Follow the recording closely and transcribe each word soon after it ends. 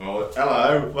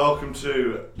Hello, welcome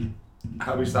to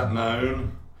How Is That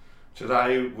Known?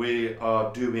 Today we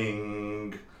are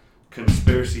doing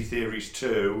Conspiracy Theories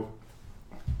 2.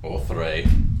 Or 3.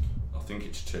 I think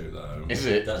it's 2 though. Is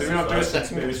it? That's Do we the not do a first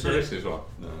second conspiracy as well?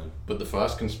 No. But the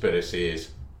first conspiracy is,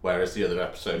 where is the other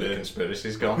episode Yeah. of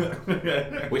Conspiracy's gone?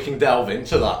 We can delve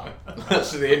into that.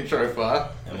 That's the intro for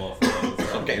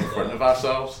not get in front of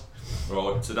ourselves.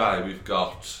 Right, today we've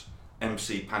got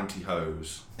MC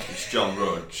Pantyhose. It's John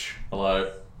Rudge.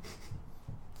 Hello.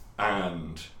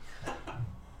 And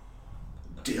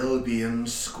Dilbian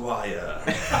Squire.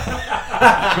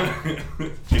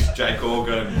 It's Jake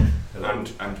Organ.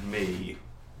 And me.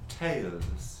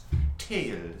 Tails.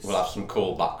 We'll have some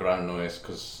cool background noise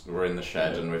because we're in the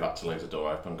shed and we've had to leave the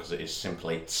door open because it is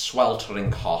simply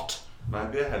sweltering hot.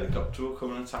 Maybe a helicopter will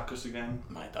come and attack us again.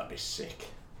 Mate, that'd be sick.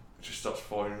 It just starts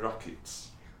firing rockets.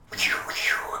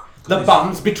 The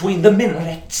bonds between the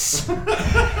minarets. Would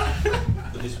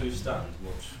this withstand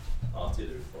much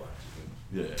artillery fire?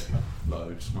 Yeah,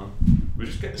 loads, man. We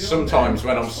just get Sometimes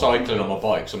when I'm cycling on my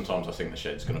bike, sometimes I think the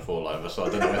shed's going to fall over, so I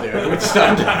don't know whether it would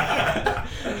withstand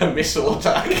a missile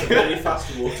attack. Very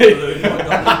fast water balloon.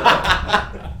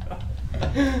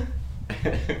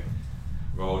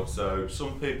 Right, so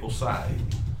some people say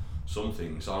some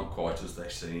things aren't quite as they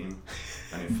seem,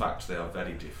 and in fact they are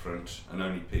very different, and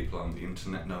only people on the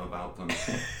internet know about them.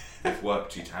 We've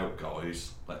worked it out,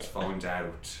 guys. Let's find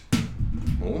out.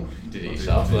 Oh, did it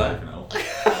yourself there?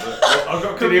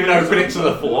 I Didn't even open it to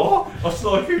the floor. I was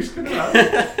like, who's going to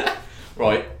have?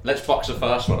 Right, let's box the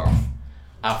first one off.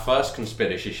 Our first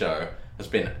conspiracy show has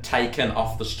been taken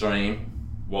off the stream.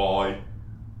 Why?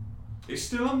 It's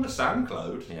still on the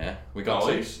SoundCloud. Yeah, we got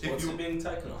to. Guys, What's it being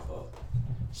taken off of?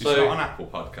 It's So, not on Apple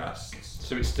Podcasts.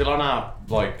 so it's still on our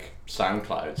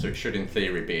SoundCloud, so it should in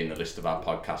theory be in the list of our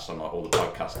podcasts on all the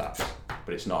podcast apps,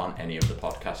 but it's not on any of the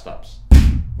podcast apps,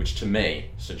 which to me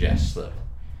suggests that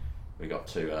we got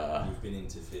to You've been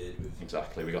interfered with.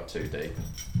 exactly, we got too deep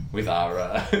with our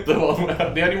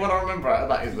the only one I remember out of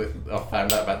that is that I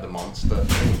found out about the monster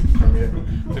from you.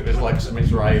 It was like some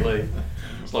Israeli,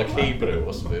 it's like Hebrew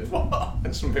or something,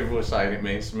 and some people were saying it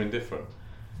means something different.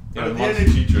 You know, The monster-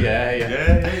 energy drink. Yeah,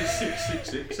 Yeah, it's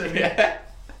 666, isn't it? yeah.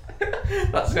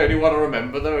 That's the only one I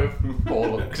remember though,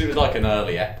 because it was like an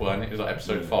early ep, wasn't it? It was like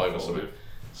episode 5 or something.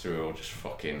 So we were all just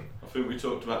fucking. I think we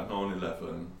talked about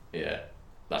 9/11. Yeah,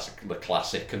 that's the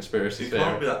classic conspiracy It theory.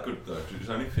 can't be that good though, because it was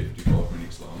only 55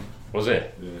 minutes long. Was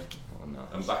it? Yeah. Oh, no.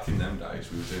 And back in them days,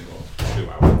 we were doing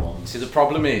like 2 hour ones. See, the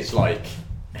problem is like,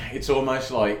 it's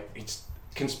almost like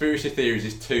conspiracy theories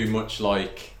is too much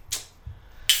like.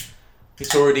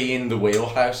 It's already in the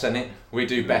wheelhouse, isn't it? We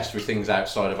do best with things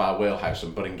outside of our wheelhouse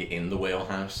and putting it in the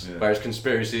wheelhouse. Yeah. Whereas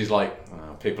conspiracy is like,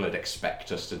 people would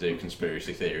expect us to do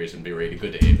conspiracy theories and be really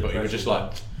good at it, but it was just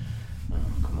like, oh,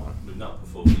 come on. We've not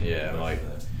performed. Yeah,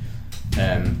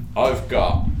 I've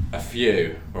got a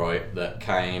few, right, that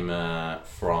came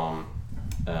from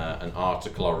an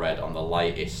article I read on the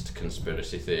latest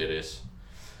conspiracy theories.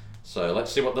 So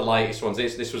let's see what the latest ones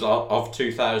is. This was of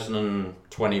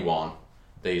 2021.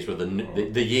 These were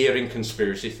the year in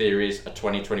conspiracy theories, a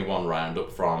 2021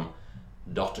 roundup from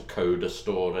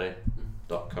 .codastory.com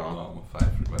Oh, my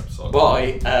favourite website. by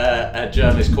a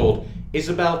journalist called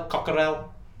Isabel Cockerell.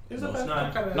 What's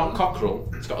name? Not Cockerell,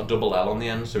 it's got a double L on the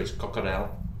end, so it's Cockerell.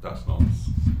 That's nice.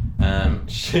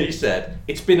 She said,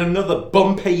 it's been another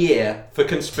bumper year for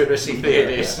conspiracy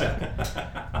theories.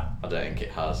 I don't think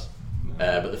it has.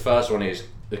 But the first one is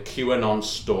the QAnon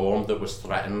storm that was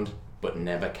threatened but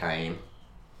never came.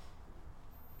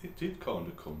 It did kind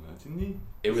of come there, didn't it?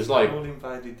 It was They like, all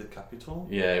invaded the capital.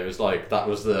 yeah, it was like, that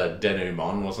was the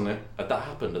denouement, wasn't it? That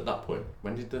happened at that point.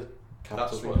 When did the capital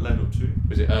That's be? what led up to.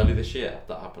 Was it early this year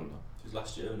that happened? It was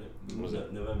last year, wasn't it? Was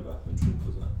it? November when Trump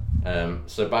was there.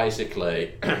 So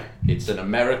basically, it's an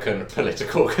American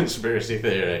political conspiracy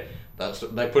theory.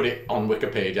 They put it on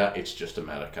Wikipedia. It's just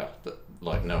America.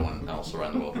 Like no one else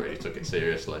around the world really took it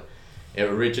seriously. It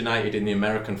originated in the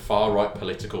American far-right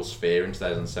political sphere in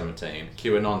 2017.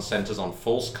 QAnon centres on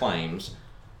false claims.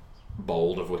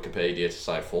 Bold of Wikipedia to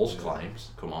say false claims.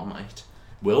 Come on, mate.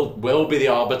 We'll be the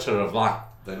arbiter of that.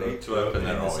 They need to open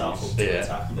their eyes.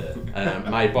 Yeah. Yeah.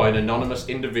 Made by an anonymous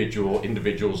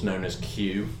individuals known as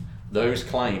Q. Those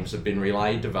claims have been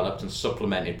relayed, developed and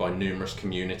supplemented by numerous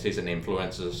communities and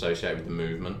influencers associated with the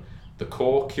movement. The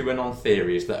core QAnon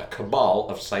theory is that a cabal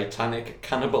of satanic,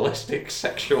 cannibalistic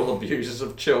sexual abusers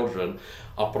of children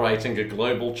operating a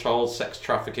global child sex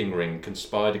trafficking ring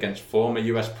conspired against former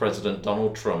US President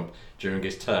Donald Trump during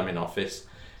his term in office.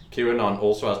 QAnon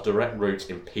also has direct roots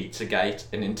in Pizzagate,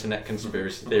 an internet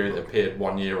conspiracy theory that appeared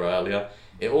 1 year earlier.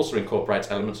 It also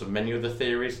incorporates elements of many other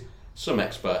theories. Some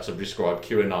experts have described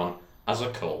QAnon as a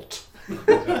cult.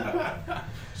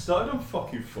 Started on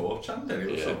fucking 4chan then, it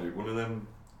was Yeah. something, one of them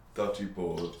dodgy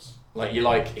boards. Like, you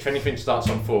like, if anything starts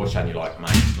on 4chan, you're like,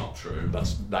 mate, It's not true.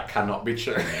 that cannot be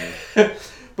true.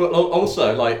 But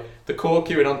also, like, the core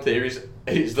QAnon theories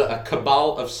is that a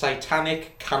cabal of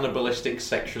satanic, cannibalistic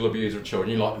sexual abuse of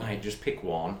children. You're like, mate, just pick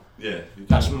one. Yeah.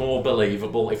 That's more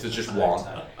believable if there's just one.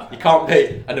 You can't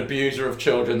be an abuser of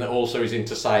children that also is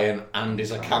into saying and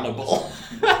is a cannibal.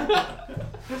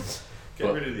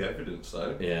 Get rid of the evidence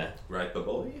though. Yeah. Rape a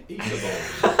boy, eat a boy.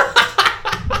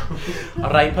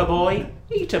 Rape a boy,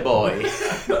 eat a boy.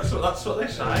 that's what they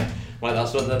say. Well,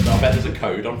 that's what I bet there's a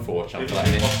code on 4chan for that,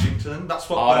 In innit? Washington, that's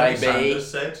what Bernie RAB.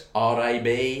 Sanders said. RAB,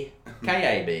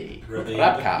 KAB, Rabib.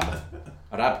 Rabcab,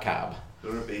 Rabcab.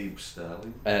 Rabib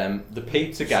Sterling. The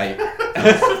Pizzagate.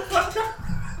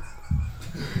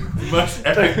 Most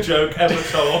epic joke ever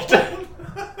told.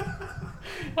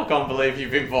 I can't believe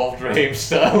you've involved Raheem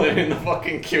Sterling in the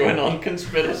fucking QAnon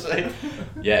conspiracy.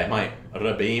 Yeah, mate,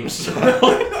 Raheem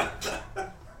Sterling.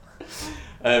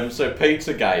 So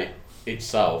Pizzagate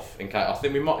itself, I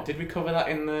think did we cover that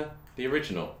in the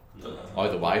original? No.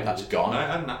 Either way, that's gone. No, it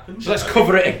hadn't happened. So let's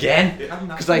cover it again, It hadn't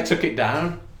because they happened. took it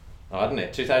down. Oh, hadn't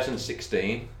it?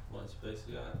 2016. What's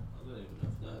basically, I don't even know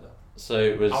if I know that. So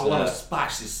it was. I want a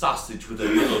spicy sausage with a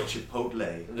little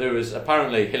chipotle. There was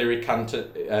apparently Hillary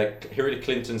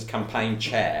Clinton's campaign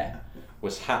chair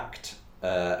was hacked,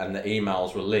 and the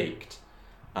emails were leaked.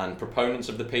 And proponents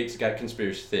of the Pizzagate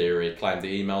conspiracy theory claimed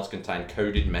the emails contained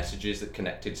coded messages that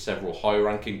connected several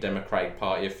high-ranking Democratic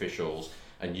Party officials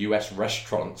and US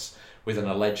restaurants with an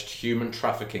alleged human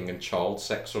trafficking and child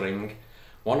sex ring.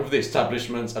 One of the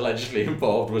establishments allegedly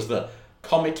involved was the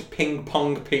Comet Ping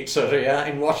Pong Pizzeria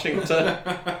in Washington.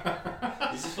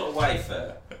 Is this not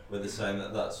Wayfair? Where they're saying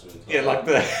that's what it's Yeah, like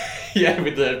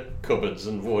with the cupboards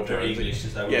and very wardrobes. English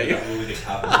as they were. Yeah, yeah. That will be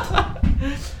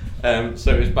happening.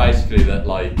 So it was basically that,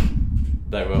 like,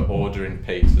 they were ordering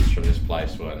pizzas from this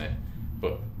place, weren't it?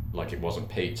 But like, it wasn't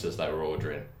pizzas they were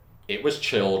ordering. It was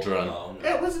children. Oh, no.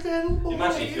 It was little boys.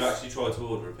 Imagine if you actually tried to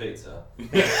order a pizza.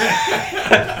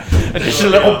 And just a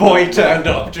little boy turned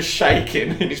up, just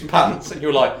shaking in his pants, and you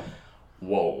were like,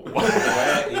 whoa.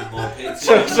 Where is my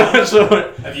pizza?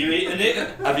 So, Have you eaten it?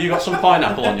 have you got some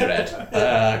pineapple on your head?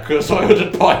 Because I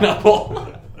ordered pineapple.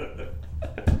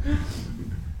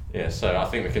 Yeah, so I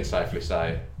think we can safely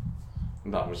say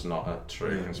that was not a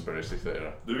true conspiracy theory.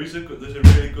 There's a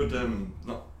really good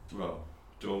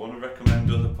do I want to recommend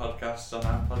other podcasts on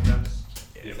our podcast?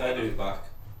 If they do it back.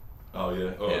 Oh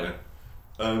yeah,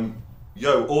 Yeah.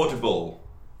 Yo, Audible,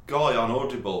 guy on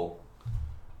Audible,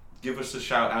 give us a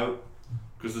shout out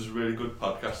because there's a really good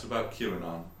podcast about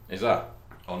QAnon Is that?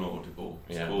 on Audible.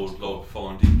 It's Yeah. called like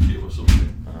Finding Q or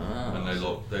something, Ah. and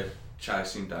they're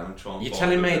chasing down, trying. You're find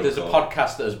telling the me real there's a guy.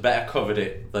 podcast that has better covered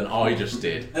it than I just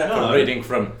did No. from reading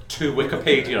from 2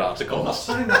 Wikipedia I'm not articles.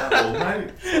 saying that at all,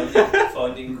 mate.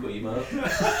 Finding Quemo.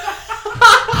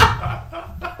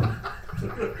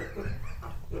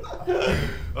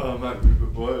 Oh mate,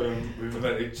 we've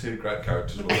invented 2 great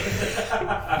characters already.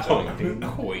 Finding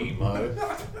Quemo.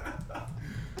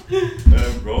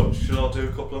 Right, should I do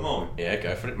a couple of mine? Yeah,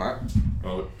 go for it, mate.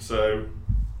 Right, so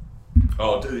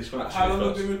I'll do this one actually How long have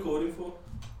first. we been recording for?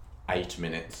 8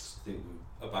 minutes. I think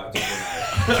we're about to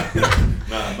run out.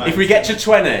 Nah, mate. If we get to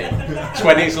 20,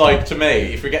 20 is like, to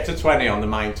me, if we get to 20 on the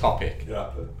main topic. I'm Yeah,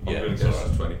 going it's to alright.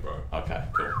 guess 20, bro. Okay,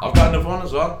 cool. I've got another one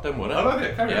as well, don't worry. Oh,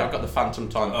 okay, carry Yeah, on. I've got the phantom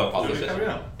time Oh, do you want me hypothesis. to carry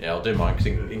on? Yeah, I'll do mine, 'cause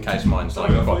in case mine's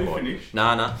Sorry, I like thought quite you boring. finished.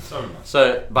 Nah. Sorry, man.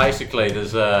 So basically,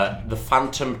 there's the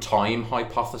phantom time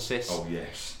hypothesis. Oh,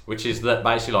 yes. Which is that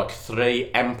basically like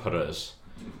 3 emperors,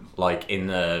 like in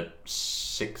the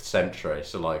 6th century,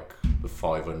 so like the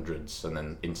 500s and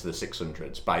then into the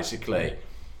 600s, basically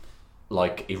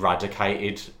like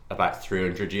eradicated about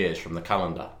 300 years from the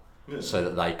calendar, Yeah. so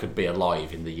that they could be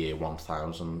alive in the year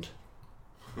 1000.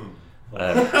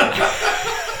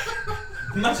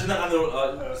 Imagine that and they're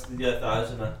like, it's the year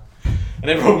 1000. And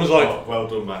everyone was like, Oh, well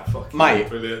done, Matt. Fucking Mate,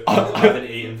 brilliant. I haven't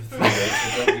eaten for 3 weeks,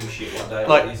 I don't give a shit what day it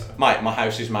like, is. mate, my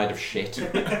house is made of shit.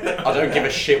 I don't give a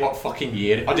shit what fucking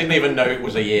year. I didn't even know it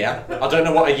was a year. I don't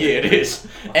know what a year is.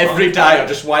 Every day I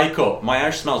just wake up, my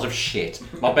house smells of shit.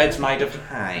 My bed's made of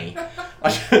hay.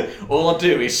 All I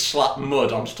do is slap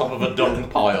mud on top of a dung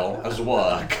pile as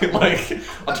work. Like,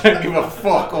 I don't give a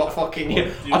fuck what fucking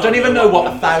year. I don't even know what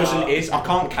 1,000 is. I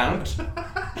can't count.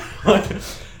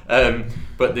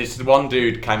 But this one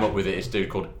dude came up with it. This dude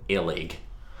called Illig.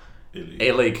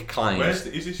 Illig claims.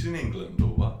 Is this in England or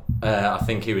what? I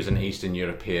think he was an Eastern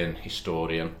European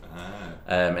historian, Ah.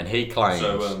 and he claims.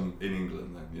 So, in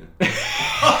England yeah.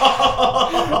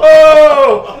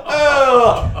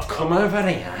 Oh! Come over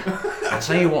here. I'll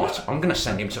tell you what, I'm going to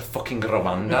send him to fucking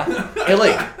Rwanda.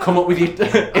 Illig, come up with your...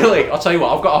 Illig, I'll tell you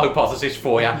what, I've got a hypothesis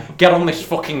for you. Get on this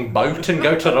fucking boat and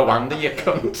go to Rwanda, you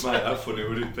cunt. Mate, how funny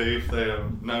would it be if they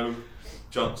know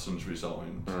Johnson's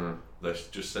resigned, they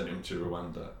just sent him to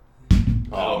Rwanda.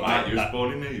 Oh, mate, you was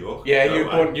born in New York. Yeah, you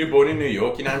were born in New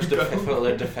York. Your name's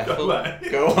Defeffel. Go away.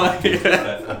 Go away.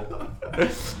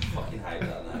 Fucking hate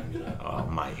that name, you know. Oh,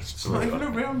 mate, It's not even a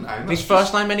real name. his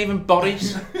first name ain't even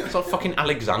Boris. It's like fucking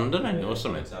Alexander or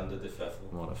something. Alexander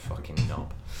Defeffel. What a fucking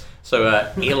knob. So,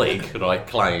 Illig, right,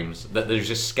 claims that there's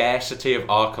a scarcity of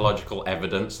archaeological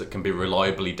evidence that can be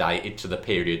reliably dated to the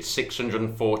period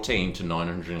 614 to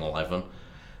 911.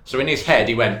 So in his head,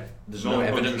 he went, there's no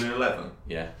evidence. 911?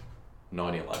 Yeah,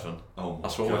 9/11. Oh,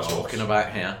 that's what we're talking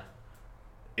about here.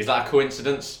 Is that a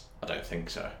coincidence? I don't think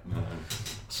so. No.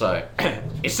 So,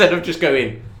 instead of just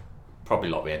going, probably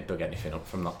like we ain't dug anything up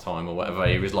from that time or whatever,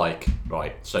 he was like,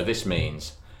 right, so this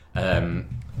means the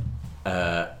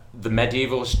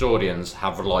medieval historians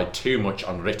have relied too much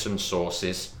on written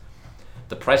sources.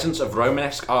 The presence of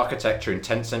Romanesque architecture in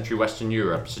 10th century Western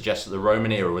Europe suggests that the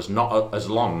Roman era was not as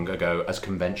long ago as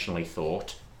conventionally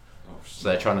thought. So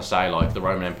they're trying to say like the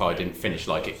Roman Empire didn't finish,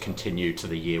 like it continued to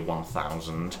the year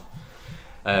 1000.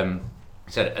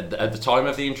 Said at the time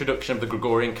of the introduction of the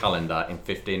Gregorian calendar in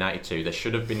 1582, there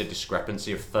should have been a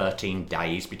discrepancy of 13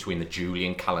 days between the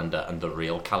Julian calendar and the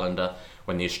real calendar,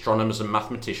 when the astronomers and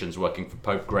mathematicians working for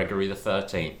Pope Gregory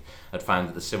XIII had found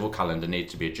that the civil calendar needed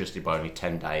to be adjusted by only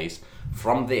 10 days.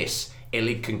 From this,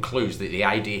 Illig concludes that the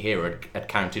AD era had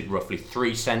counted roughly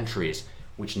 3 centuries,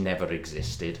 which never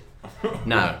existed.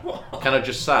 Now, can I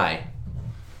just say,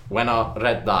 when I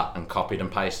read that and copied and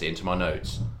pasted it into my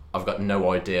notes, I've got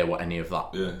no idea what any of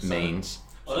that means.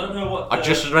 I don't know what... I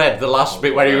just read the last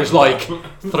bit where he was like,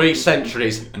 3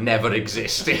 centuries never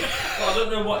existed. I don't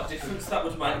know what difference that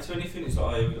would make to anything. It's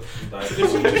like, oh, we got some days.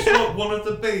 Isn't just like one of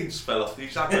the beads fell off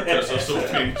these abacus or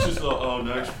something? It's just like, oh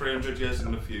no, it's 300 years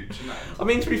in the future now. I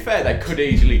mean, to be fair, they could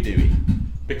easily do it.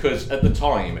 Because at the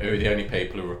time, it were the only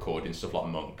people who were recording stuff like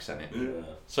monks, innit? Yeah.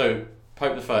 So,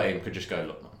 Pope XIII could just go,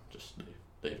 look man, just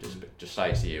leave this bit. Just say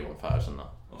it's the year 1000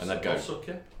 now. And they'd go... I'll suck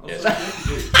you. Yes.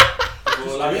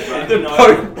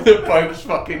 The Pope's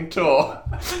fucking tour.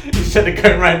 Instead of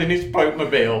going around in his Pope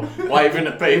mobile, waving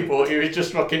at people, he was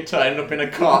just fucking turning up in a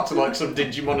cart to like some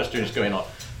dingy monastery, just going like,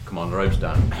 come on, robes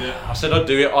down. Yeah. I said I'd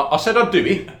do it. I said I'd do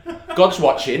it. God's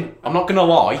watching. I'm not gonna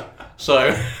lie.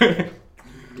 So,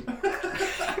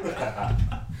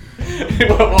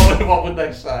 what would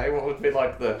they say? What would be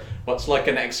like what's like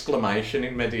an exclamation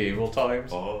in medieval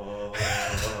times?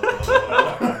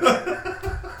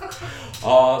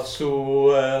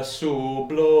 Su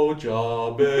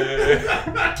blowjobby.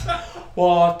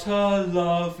 What a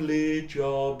lovely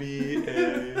jobby,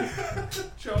 eh?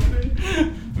 Jobby.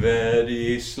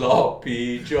 Very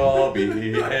sloppy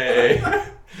jobby, eh?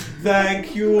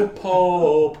 Thank you,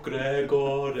 Pope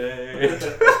Gregory.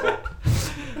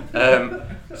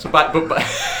 So back, but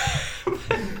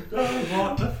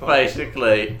What the fuck?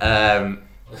 basically,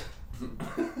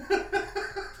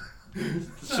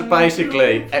 so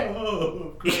basically,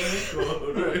 Oh,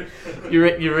 Gregory.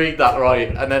 you read that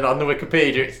right, and then on the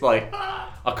Wikipedia it's like,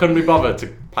 I couldn't be bothered to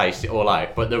paste it all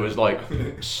out, but there was like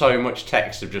so much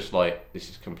text of just like, this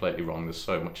is completely wrong, there's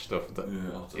so much stuff that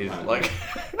is like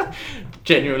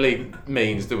genuinely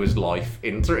means there was life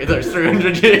in those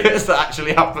 300 years that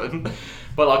actually happened.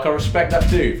 But like, I respect that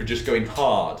dude for just going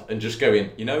hard and just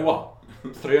going, you know what,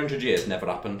 300 years never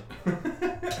happened.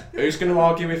 Who's going to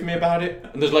argue with me about it?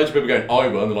 And there's loads of people going, I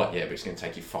will, and they're like, yeah, but it's going to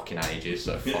take you fucking ages,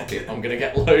 so fuck it, I'm going to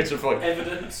get loads of fucking...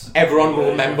 Evidence. Everyone will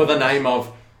remember the name of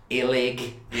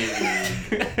Illig.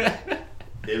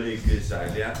 Illig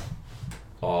Azalea.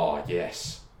 Oh,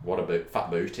 yes. What a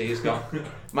fat booty he's got.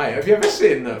 Mate, have you ever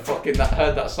seen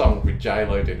heard that song with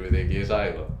J-Lo did with Iggy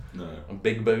Azalea? No. And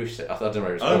Big Booty. I don't know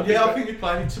where it's Oh called. yeah, I think you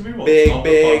played it to me once.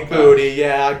 Big booty,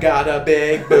 yeah, I got a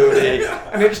big booty.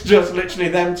 And it's just literally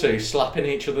them two slapping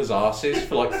each other's arses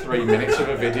for like 3 minutes of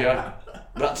a video.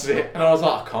 That's it. And I was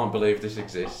like, I can't believe this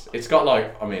exists. It's got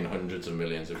like, I mean, hundreds of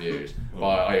millions of views. But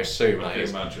I assume that is...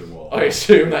 Imagine what. I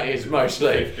assume that is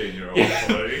mostly 15-year-old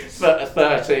boys.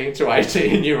 13 to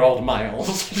 18-year-old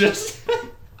males. Just...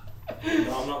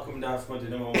 No, I'm not coming down for my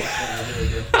dinner. I'm watching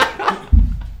again.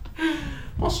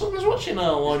 My son was watching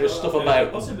just stuff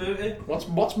about... What's a booty? What's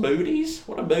booties?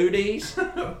 What are booties?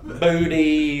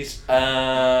 Booties.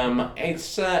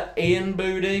 It's Ian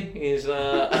Booty. He's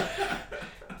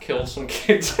killed some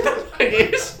kids.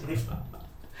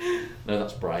 No,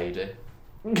 that's Brady.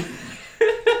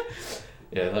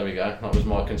 Yeah, there we go. That was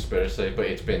my conspiracy, but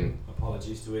it's been...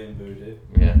 Apologies to Ian Voodoo.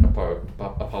 Yeah,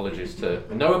 apologies to...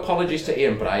 No apologies to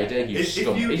Ian Brady, you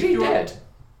scum. Is he dead?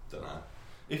 Don't know.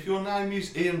 If your name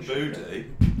is Ian Voodoo,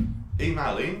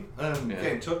 email him, get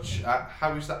in touch at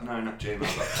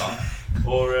howisthatknown@gmail.com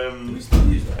or Do we still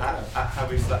use that? at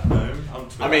howisthatknown on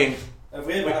Twitter. I mean, Have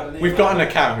we ever had an we've email? got an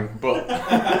account, but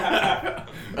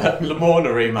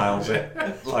Lamorna emails it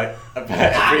like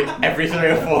about every 3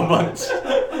 or 4 months.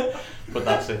 But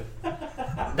that's it.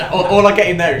 All I get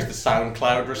in there is the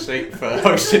SoundCloud receipt for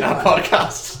hosting our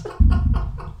podcast.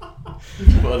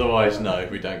 But otherwise, no,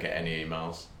 we don't get any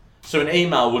emails. So an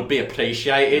email would be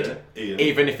appreciated, Ian.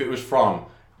 even if it was from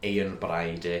Ian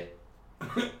Brady.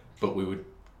 But we would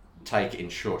take it in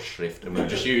short shrift and we'll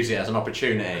just use it as an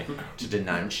opportunity to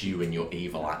denounce you and your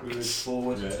evil We would acts.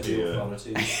 forward it to the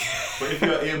authorities. But if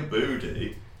you're Ian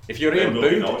Boody, If you're then Ian we'll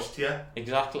be Boody, nice to you.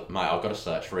 exactly, mate, I've got to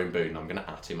search for Ian Boody and I'm going to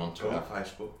at him on Go Twitter. on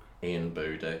Facebook. Ian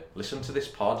Boody. Listen to this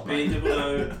pod, mate.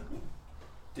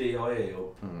 B-O-O-D-I-E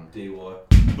or D-Y.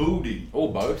 Booty.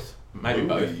 Or both. Maybe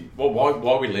both. Boody. Well, why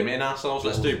are we limiting ourselves?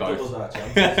 Let's do Doubles both. our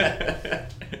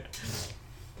chances.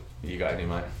 You got any,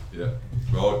 mate? Yeah.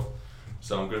 Right.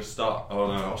 So I'm going to start. Oh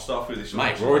no, I'll start with this one.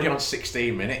 Mate, we're already on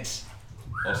 16 minutes.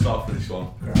 I'll start with this one.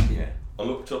 Yeah. I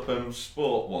looked up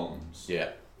sport ones. Yeah.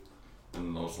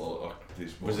 And I was like, oh,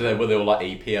 this Were they all like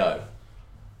EPO?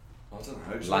 I don't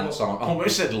know. it's Lance like- Armstrong. I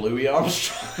almost said Louis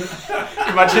Armstrong.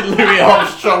 Imagine Louis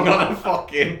Armstrong on a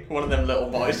fucking one of them little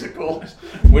bicycles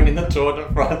winning the Tour de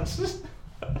France.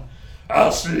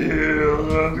 I'll see you on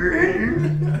the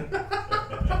green.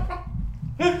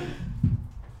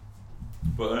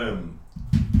 But I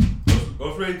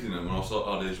was reading them and I was like,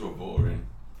 oh, these were boring.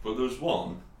 But there was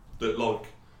one that like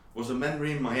was a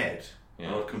memory in my head and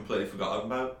Yeah. I'd completely forgotten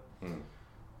about.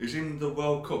 It's in the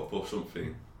World Cup or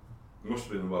something. It must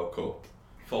have been the World Cup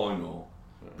final.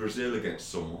 Brazil against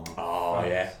someone. Oh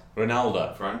yeah,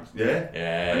 Ronaldo. France. Yeah.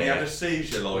 Yeah. And he yeah. had a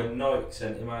seizure like. When Nike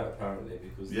sent him out apparently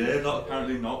because Yeah, like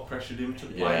apparently not pressured him to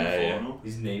play in the Yeah, final.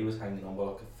 his knee was hanging on by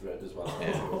like a thread as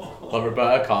well. Like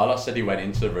Roberto Carlos said, he went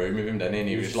into the room with him, didn't he? And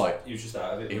he was like, he was just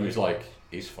out of it. he was like,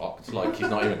 he's fucked. Like he's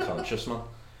not even conscious, man.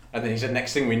 And then he said,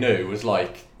 next thing we knew was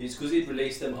like, It's because he'd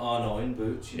released them R9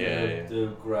 boots, you know, Yeah,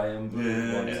 the Graham boot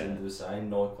Yeah, ones, yeah. and they were saying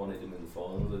Nike wanted him in the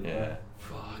final. Didn't yeah.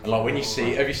 Fuck. And like when you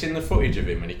see, have you seen the footage of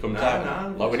him when he comes No,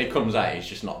 out? no. Like when he comes out, he's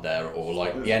just not there at all.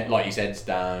 Like like his head's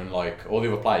down. Like all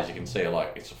the other players, you can see are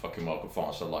like it's a fucking World Cup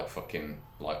final, so like fucking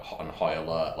like on high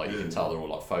alert. Like you can tell they're all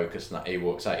like focused. And that he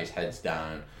walks out, his head's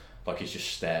down. Like he's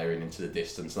just staring into the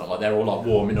distance. And like they're all like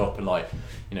warming up and like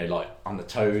you know like on the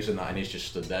toes and that, and he's just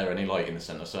stood there and he like in the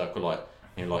centre circle like.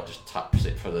 He like just taps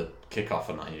it for the kick-off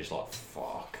and that, and you're just like,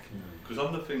 fuck. Because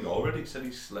on the thing, I already said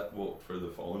he walked through the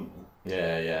final.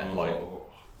 Yeah, yeah. And I was Like, oh.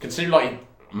 consider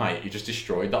like, mate, you just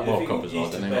destroyed that World Cup as well,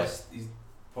 he's didn't the he? best, he's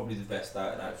probably the best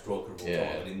out and out striker of all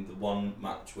Yeah. time. And in the one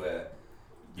match where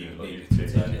you Yeah, like needed you to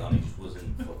did. turn it on, he just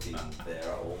wasn't fucking there at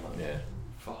all, man. Yeah.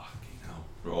 Fucking hell.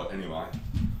 Right, anyway.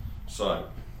 So,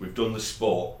 we've done the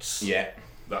sports. Yeah.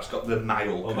 That's got the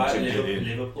male What about contingent in.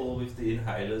 Liverpool with the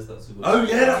inhalers? That's a good Oh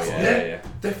yeah, that's Oh, yeah.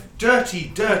 They're dirty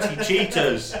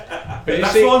cheaters. But you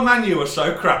That's see, why Man U are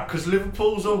so crap, because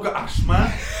Liverpool's all got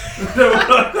asthma.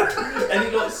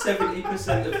 Any like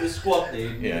 70% of the squad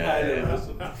need yeah, inhalers or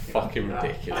yeah. something. Fucking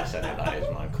ridiculous, isn't it, that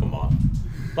is, man? Come on.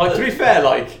 Like, to be fair,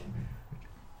 like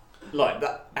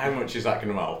that. How much is that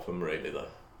going to help them, really, though?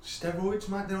 Steroids,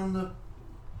 mate, they're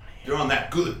on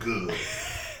that good.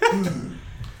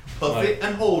 Puff Like- it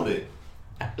and hold it.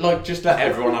 Like, just let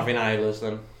everyone have inhalers,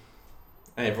 then.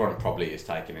 And everyone probably is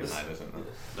taking inhalers, isn't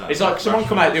they? No, It's like someone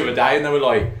come out the other day and they were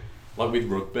like with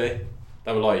rugby,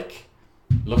 they were like,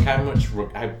 look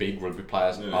how big rugby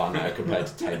players are now compared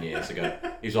to 10 years ago.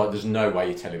 He's like, there's no way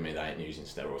you're telling me they ain't using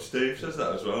steroids. Steve says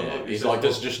that as well. Yeah. Like, he He's says, like,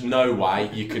 there's just no way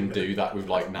you can do that with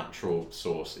like natural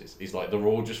sources. He's like, they're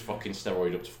all just fucking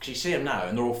steroid up. Cause you see them now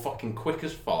and they're all fucking quick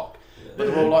as fuck, but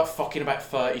they're all like fucking about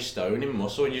 30 stone in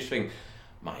muscle, and you just think,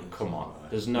 mate, come on,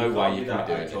 there's no way you can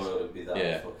be doing this.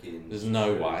 Yeah. There's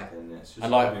no way.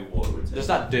 And, like, There's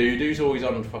that dude who's always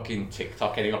on fucking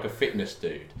TikTok, and he's like a fitness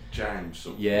dude. James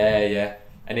something. Yeah.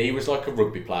 And he was like a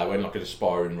rugby player, went like an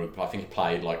aspiring rugby player. I think he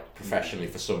played like professionally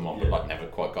for someone, but like never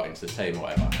quite got into the team or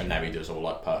whatever. And now he does all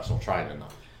like personal training and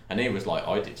that. And he was like,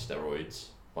 I did steroids,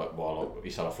 like while he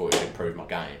said I thought it would improve my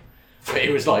game. But he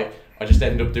was like, I just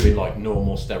ended up doing like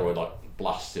normal steroid, like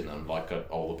blasting them, like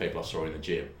all the people I saw in the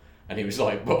gym. And he was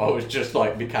like, but I was just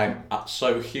like, became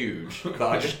so huge that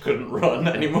I just couldn't run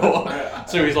anymore.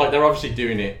 So he's like, they're obviously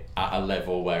doing it at a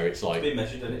level where it's like, It's been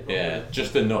measured, isn't it? yeah,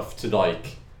 just enough to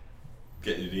like,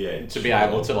 Get you the edge. To be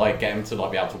able to like get him to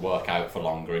like be able to work out for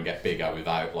longer and get bigger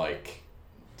without like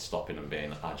stopping and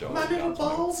being agile. My little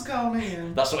balls gone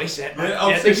in. That's what he said. Man.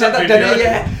 Yeah, He said that, didn't he?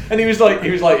 Yeah. And he was like,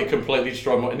 he completely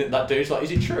destroyed my. And that dude's like,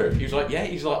 is it true? He was like, yeah.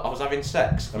 He's like, I was having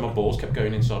sex and my balls kept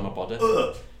going inside my body.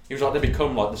 He was like, they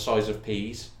become like the size of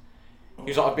peas. He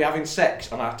was like, I'd be having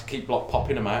sex and I had to keep like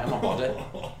popping them out of my body.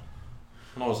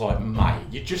 And I was like, mate,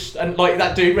 you just and like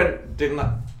that dude went, didn't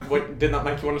that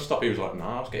make you want to stop? He was like, no,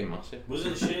 I was getting massive.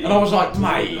 Wasn't she? And I was like,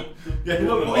 mate, Yeah,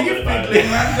 look, what are you fiddling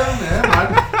around down there,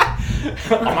 man?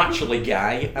 I'm actually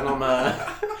gay and I'm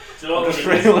Do you know what I'm just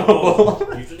I mean?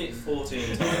 really You've done it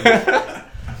 14 times.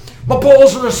 my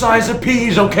balls are the size of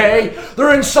peas, okay?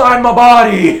 They're inside my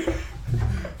body.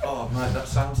 Oh, man, that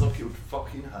sounds like it would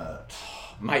fucking hurt.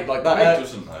 Mate, like that. It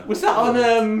doesn't though. Was that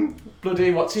on bloody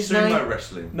what's his Sumo name?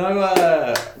 wrestling. No,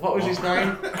 what was his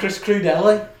name? Chris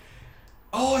Crudelli.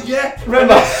 Oh yeah.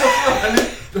 Remember?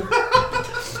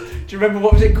 Do you remember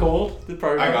what was it called? The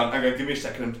program. Hang on. Give me a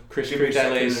second. Chris Give me a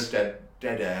second Crudelli's- of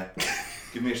dead air.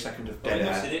 Give me a second of dead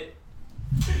I've seen air. it.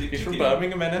 He's from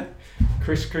Birmingham, innit?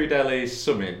 Chris Crudelli's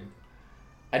summing.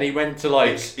 And he went to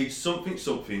like It's something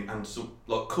and some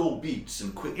like cool beats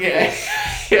and quick. yeah,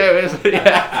 it was,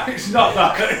 yeah. It's not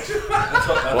that.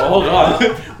 Well, hold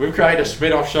on, we've created a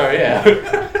spin-off show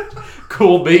here.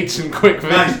 Cool beats and quick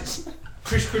beats.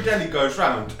 Chris Crudelli goes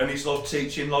round and he's like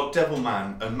teaching like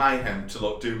Devilman and Mayhem to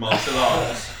like do martial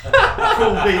arts.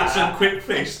 Cool beats and quick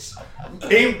fists.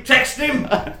 Text him.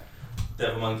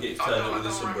 Devilman keeps turning up with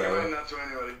a sombrero.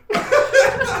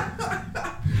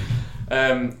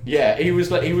 Yeah, he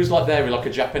was like there with like a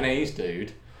Japanese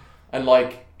dude, and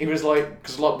like he was like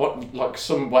because like what like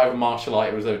some whatever martial art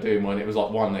it was they were doing when it was like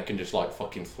one that can just like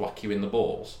fucking thwack you in the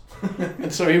balls,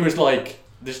 and so he was like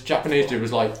this Japanese dude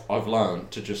was like I've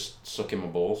learned to just suck in my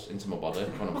balls into my body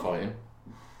when I'm fighting.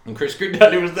 And Chris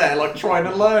Crudelli was there like trying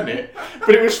to learn it,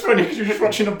 but it was funny because you were just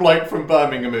watching a bloke from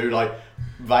Birmingham who like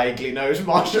vaguely knows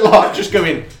martial art just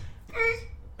going.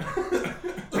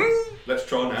 Let's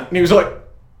try now. And he was like,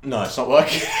 no, it's not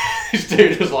working. This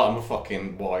dude was like, I'm a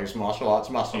fucking wise martial arts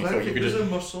master. You I thought don't you think could there's just...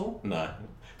 a muscle. No.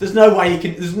 There's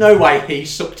no way he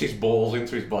sucked his balls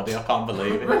into his body. I can't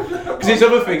believe it. Because his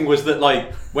other thing was that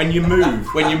like, when you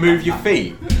move your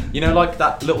feet, you know like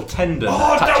that little tendon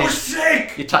That was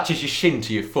sick! it attaches your shin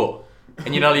to your foot.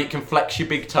 And you know you can flex your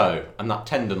big toe and that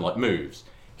tendon like moves.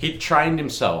 He'd trained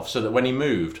himself so that when he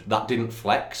moved, that didn't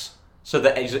flex. So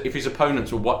that if his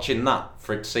opponents were watching that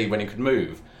for it to see when he could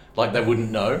move, like they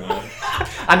wouldn't know.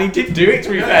 And he did do it, to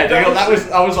be fair.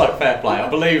 I was like, fair play. I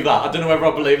believe that. I don't know whether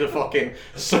I believe the fucking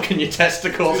sucking your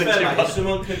testicles To be into fair, your mate, body. if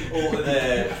someone can alter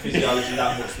their physiology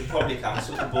that much, they probably can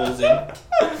suck the balls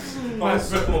in. Might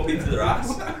suck them up into their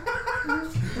ass.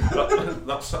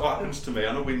 That's what happens to me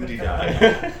on a windy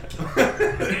day.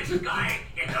 This guy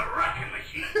is a wrecking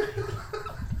machine.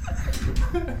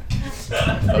 That's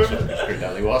what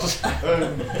Crudelli was.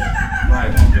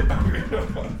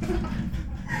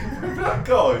 Remember that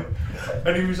guy?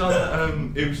 And he was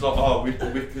on. He was like, "Oh, we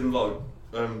can like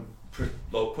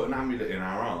put an amulet in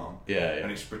our arm, Yeah.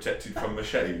 and it's protected from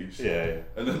machetes." Yeah.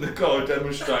 And then the guy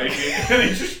demonstrated it, and he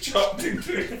just chopped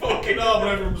into his fucking arm, and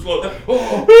everyone was like,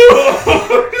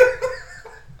 "Oh!"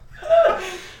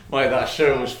 Mate, that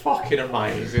show was fucking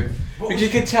amazing. Because you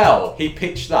could tell he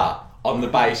pitched that on the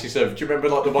basis of, do you remember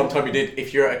like the one time he did,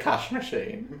 if you're at a cash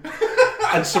machine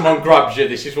and someone grabs you,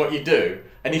 this is what you do?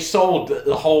 And he sold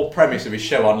the whole premise of his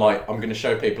show on like, I'm going to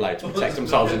show people how to protect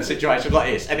themselves in situations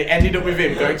like this. And it ended up with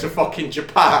him going to fucking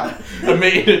Japan and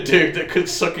meeting a dude that could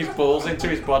suck his balls into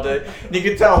his body. And you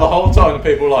could tell the whole time the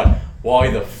people were like, why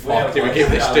the fuck did we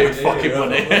give this dude fucking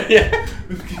money? Yeah.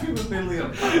 We've given him $1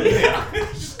 million. Yeah,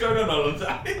 just going on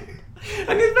holiday.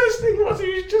 And the best thing was he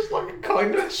was just like a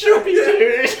kind of chubby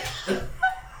dude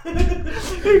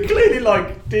who clearly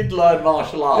like did learn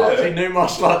martial arts. Yeah. He knew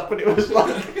martial arts, but it was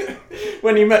like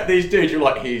when you met these dudes, you're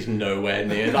like, he's nowhere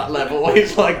near that level.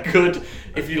 He's like good.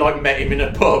 If you like met him in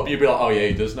a pub, you'd be like, oh yeah,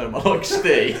 he does know like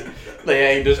Steve.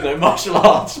 Yeah, he does know martial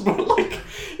arts, but like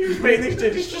he was meeting these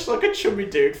dudes. He's just like a chubby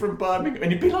dude from Birmingham,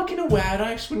 and he'd be like in a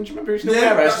warehouse. Wouldn't you remember he was in a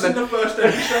warehouse? That's in the first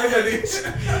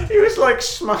episode. He was like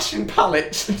smashing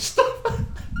pallets and stuff.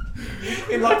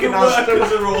 In like The an Aston.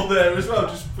 workers are all there as well,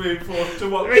 just being forced to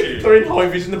watch They're you. in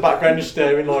Hivies in the background just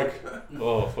staring like,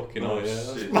 oh fucking hell,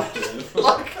 yeah. shit. That's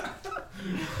like,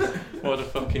 what a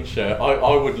fucking show.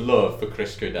 I would love for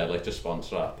Chris Crudelli to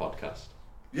sponsor our podcast.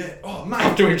 Yeah. Oh man.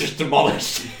 After we've just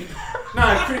demolished.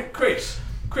 No, Chris,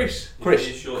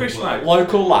 mate.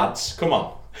 Local lads, come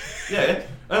on. Yeah.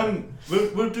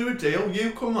 We'll do a deal.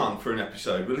 You come on for an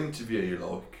episode. We'll interview you,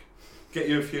 like, get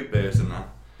you a few beers and that.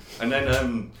 And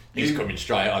then He's coming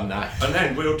straight on that. And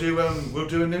then we'll do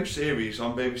a new series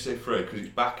on BBC Three because it's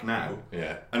back now.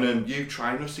 Yeah. And then you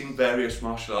train us in various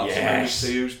martial arts, and then we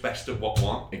see who's best at what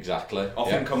one. Exactly. I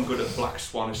think I'm good at Black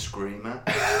Swan, a screamer.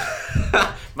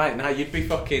 Mate, now you'd be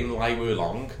fucking Lei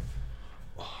Wulong.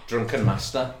 Drunken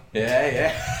Master.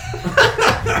 Yeah.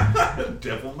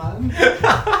 Devilman.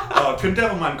 Oh, can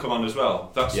Devilman come on as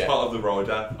well? That's part of the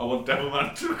rider. I want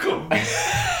Devilman to come.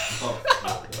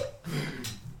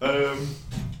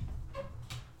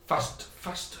 Fast.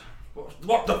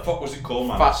 What the fuck was it called,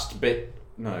 man? Fast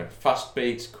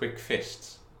beats, quick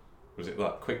fists. Was it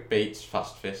like quick beats,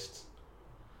 fast fists?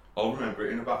 I'll remember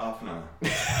it in about half an hour.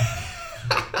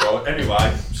 Right,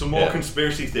 anyway, some more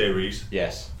conspiracy theories.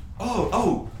 Yes.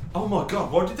 Oh my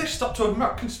god, why did they stop talking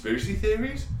about conspiracy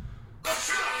theories?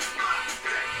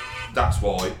 That's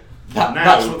why.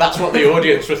 That's what the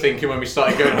audience were thinking when we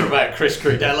started going on about Chris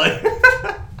Credelli.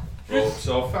 Well,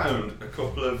 so I found a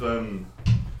couple of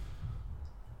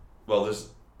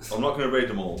I'm not going to read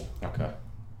them all. Okay.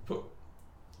 But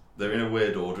they're in a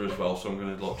weird order as well, so I'm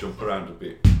going to jump around a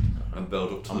bit and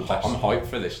build up to the best. I'm hyped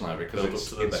for this now because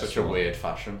it's in such a weird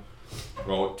fashion.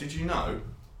 Right, did you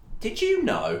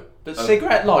know that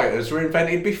cigarette lighters were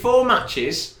invented before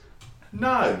matches?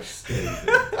 No, Steve.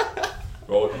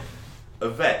 Right, a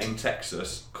vet in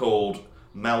Texas called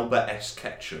Melba S.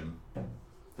 Ketchum.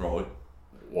 Right.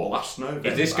 What? Last November.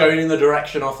 Is this going in the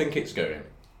direction I think it's going?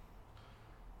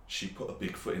 She put a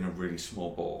Bigfoot in a really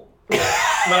small ball. No,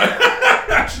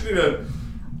 she didn't.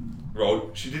 Right,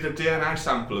 she did a DNA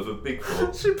sample of a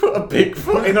Bigfoot. She put a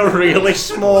Bigfoot in a really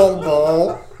small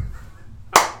ball.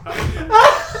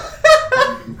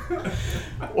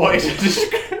 What is it?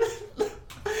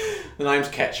 The name's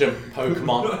Ketchum,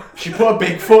 Pokemon. She put a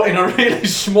Bigfoot in a really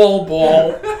small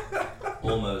ball.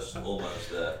 Almost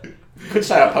there. You could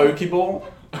say a Pokeball.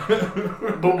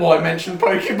 But why mention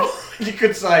Pokeball? You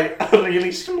could say a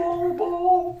really small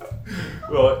ball.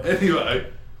 Right,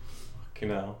 anyway. Fucking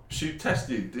hell. She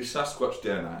tested this Sasquatch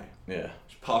DNA. Yeah.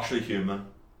 It's partially human.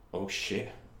 Oh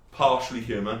shit. Partially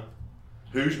human.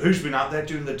 Who's been out there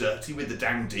doing the dirty with the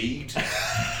damn deed?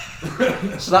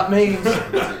 So that means...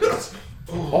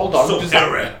 Hold on. So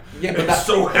hairy. Yeah, but it's that's...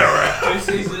 so hairy. Who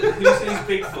sees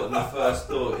Bigfoot and the first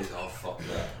thought is, oh fuck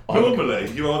that. Normally,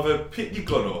 you either pick your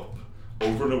gun up or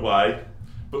run away,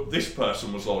 but this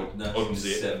person was like, No,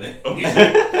 unzip.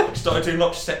 Unzip. Started doing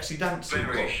like sexy dancing.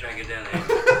 Very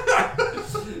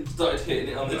shagadelic. Started hitting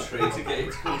it on the tree to get it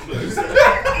to come closer.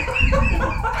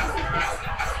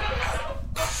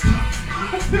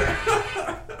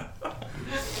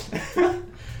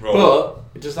 Right.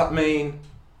 But does that mean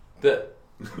that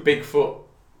Bigfoot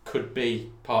could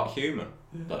be part human?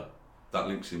 Though? That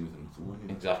links in with another one.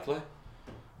 Yeah. Exactly.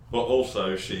 But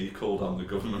also, she called on the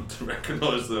government to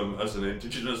recognise them as an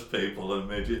indigenous people and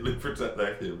immediately protect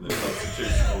their human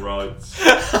constitutional rights.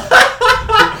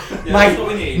 That's what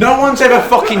we need. No one's ever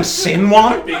fucking seen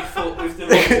one. Bigfoot with the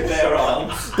right to bear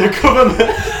arms. The government.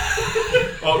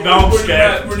 Oh, now I'm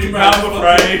scared. running Now round I'm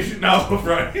afraid. Now I'm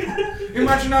afraid.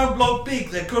 Imagine how big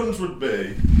their guns would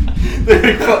be.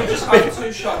 Just have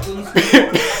two shotguns,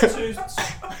 two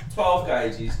 12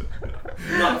 gauges.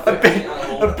 Not A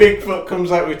Bigfoot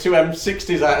comes out with two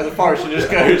M60s out of the forest and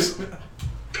just goes.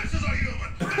 This is a human.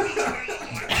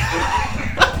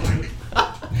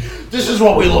 This is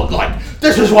what we look like.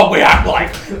 This is what we act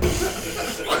like.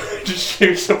 Just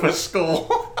shoots up a skull.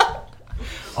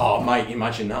 Oh, mate,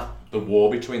 imagine that. The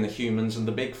war between the humans and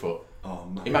the Bigfoot. Oh,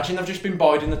 man. Imagine they've just been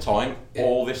biding the time.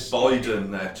 All this.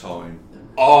 Biden their time.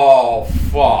 Oh,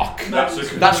 fuck.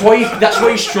 That's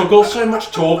why he struggles so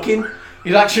much talking.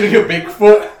 He's actually a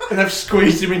Bigfoot, and they've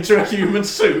squeezed him into a human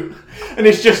suit, and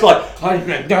he's just like,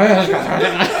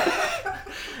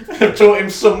 they've taught him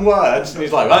some words, and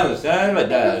he's like,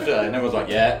 and everyone's like,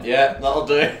 yeah, that'll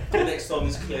do. The next time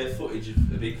there's clear footage of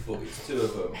a Bigfoot, it's two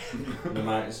of them on the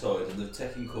mountainside, and they're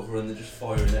taking cover and they're just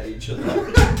firing at each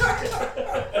other.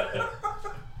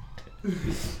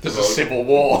 There's a civil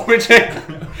war.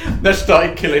 They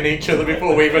started killing each other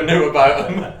before we even knew about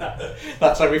them.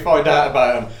 That's how we find out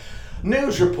about them.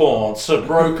 News reports have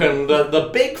broken that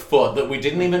the Bigfoot that we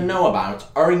didn't even know about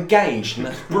are engaged in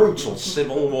a brutal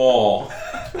civil war.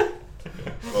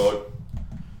 Right.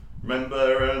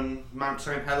 Remember Mount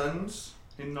St. Helens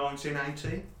in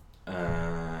 1980?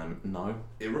 No.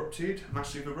 Erupted,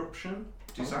 massive eruption,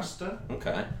 disaster.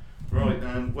 Okay. Right,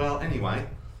 well, anyway,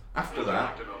 after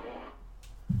that,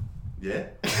 yeah.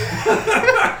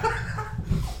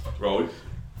 Right,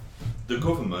 the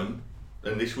government,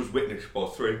 and this was witnessed by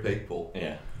 3 people,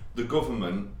 Yeah. the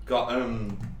government got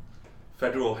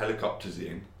federal helicopters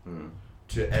in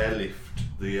to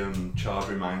airlift the charred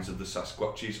remains of the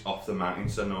Sasquatches off the mountain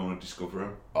so no one would discover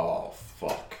them. Oh,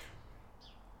 fuck.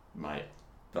 Mate.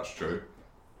 That's true.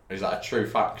 Is that a true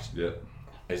fact? Yeah.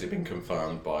 Has it been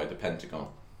confirmed by the Pentagon?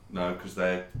 No, because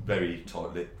they're very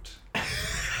tight-lipped.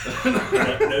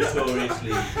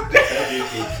 Notoriously, they do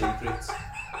keep secrets.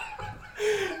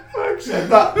 Said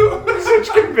that with such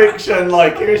conviction,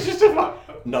 like it was just a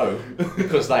fact. No,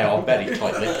 because they are very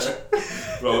tight-lipped.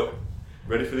 Right,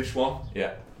 ready for this one?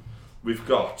 Yeah. We've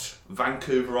got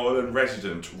Vancouver Island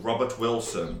resident Robert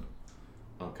Wilson.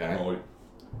 Okay. Right.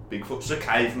 Bigfoot's a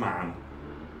caveman.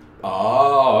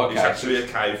 Oh, okay. He's actually a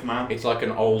caveman. It's like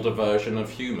an older version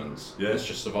of humans. Yeah. That's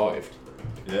just survived.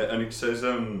 Yeah, and it says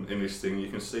in this thing, you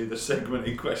can see the segment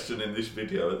in question in this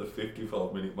video at the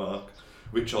 55-minute mark,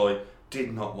 which I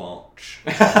did not watch.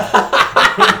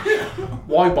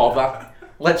 Why bother?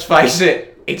 Let's face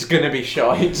it, it's gonna be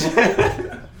shite.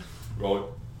 Right,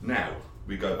 now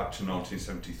we go back to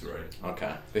 1973.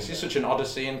 Okay. This is such an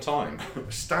odyssey in time.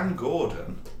 Stan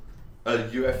Gordon, a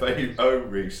UFO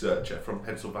researcher from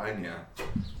Pennsylvania,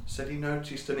 said he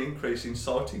noticed an increase in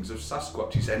sightings of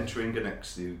Sasquatches entering and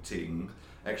exiting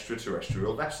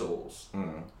extraterrestrial vessels.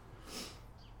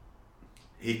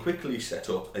 He quickly set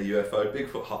up a UFO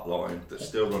Bigfoot hotline that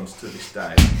still runs to this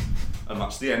day. And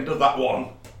that's the end of that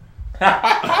one.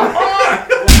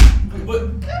 But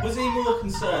was he more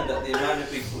concerned at the amount of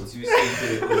Bigfoots he was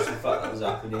seeing, or was the fact that was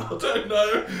happening? I don't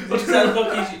know. It sounds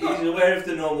like he's aware of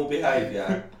the normal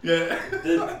behaviour. Yeah.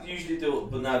 They usually do,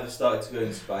 but now they've started to go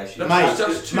into space.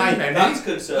 That's too many. That's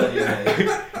concerning me.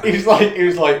 He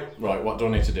was like, right, what do I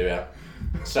need to do here?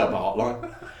 Set up a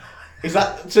hotline. Is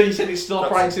that so? You said it's still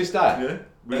operating to this day? Yeah.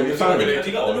 Have you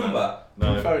got the number?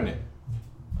 Can you phone it?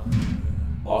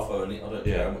 I'll phone it. I don't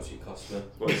care how much it costs me.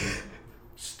 What is it?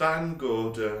 Stan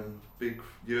Gordon, big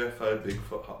UFO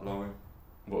Bigfoot hotline.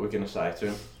 What are we gonna say to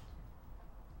him?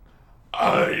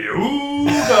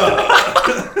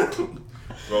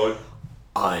 Right.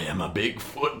 I am a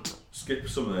Bigfoot. Skip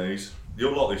some of these.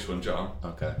 You'll like this one, John.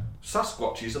 Okay.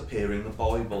 Sasquatches appear in the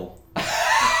Bible.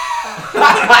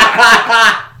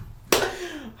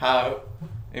 How?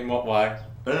 In what way?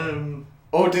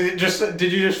 Or did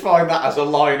you just find that as a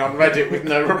line on Reddit with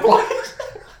no replies?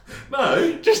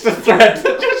 no. Just a thread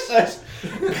that just says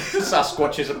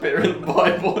Sasquatches appear in the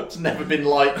Bible. It's never been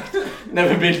liked,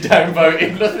 never been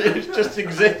downvoted, nothing. It just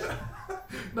exists.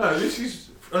 No, this is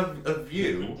a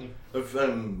view of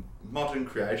modern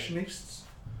creationists.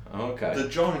 Okay. The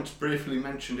giants briefly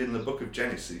mentioned in the book of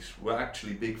Genesis were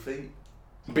actually big feet.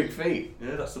 Big feet?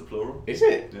 Yeah, that's the plural. Is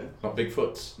it? Yeah. Not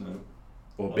Bigfoots? No.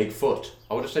 Or Bigfoot?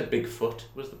 I would have said Bigfoot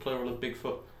was the plural of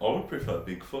Bigfoot. I would prefer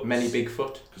Bigfoot. Many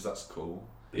Bigfoot? Because that's cool.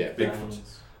 Yeah. Bigfoot.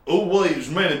 Oh, well, there's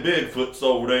many Bigfoots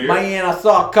over there. Man, I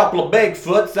saw a couple of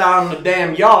Bigfoots out in the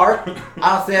damn yard.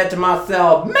 I said to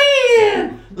myself,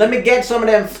 man, let me get some of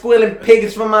them squealing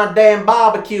pigs for my damn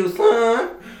barbecue,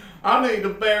 son. I need to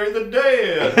bury the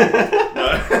dead. No,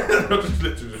 I just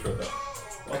literally just read that.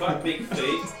 What about big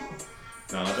feet?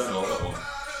 No, I don't know that one.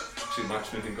 See, it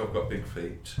makes me think I've got big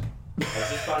feet. I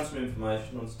just found some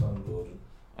information on Stan Gordon.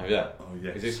 Oh yeah? Oh,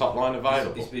 yes. Is this hotline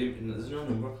available? He's been, there's no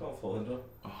number, I can't find it.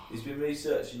 He's been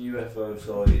researching UFO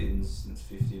sightings since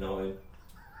 '59.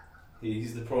 He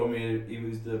was the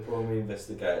primary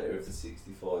investigator of the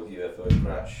 '65 UFO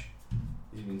crash.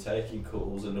 He's been taking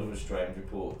calls and other strange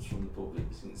reports from the public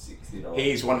since '69.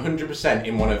 He's 100%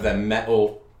 in one of them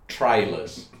metal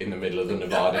trailers in the middle of the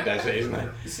Nevada desert, isn't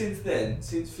he? Since then,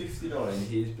 since '59,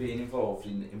 he has been involved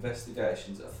in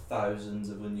investigations of thousands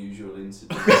of unusual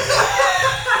incidents.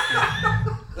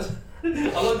 I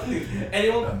like to think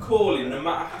anyone can call him, no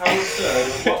matter how absurd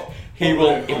or what. He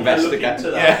will investigate.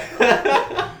 Into that.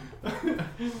 Yeah.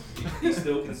 He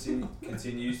still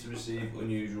continues to receive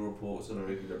unusual reports on a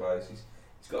regular basis.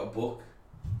 He's got a book,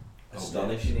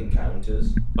 Astonishing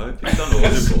Encounters. I hope it's on Audible.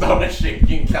 Astonishing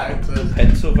Encounters.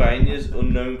 Pennsylvania's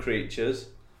Unknown Creatures.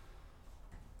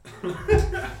 Right.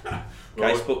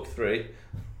 Casebook 3.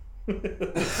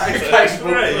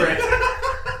 Facebook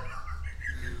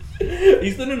 3.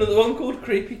 He's done another one called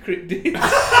Creepy Cryptids.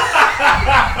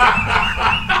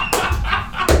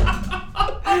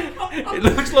 It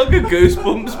looks like a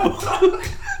Goosebumps book.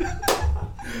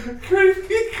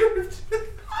 Creepy Cryptids.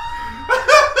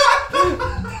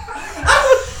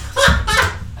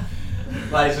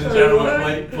 Ladies and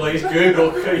gentlemen, please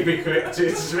Google Creepy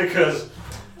Cryptids because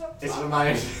it's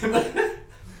amazing.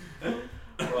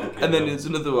 And then there's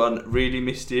another one, Really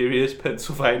Mysterious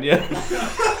Pennsylvania.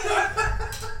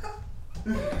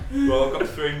 Well, I've got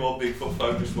 3 more Bigfoot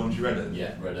focused ones. You ready?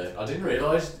 Yeah, ready. I didn't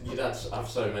realise you'd have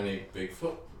so many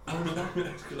Bigfoot.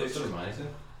 It's amazing.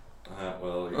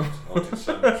 Well, I did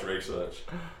so much research.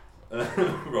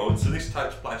 Right, so this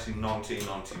takes place in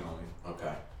 1999.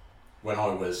 Okay. When I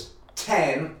was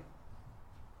 10.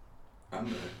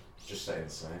 And Just saying the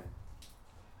same.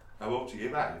 how old are you,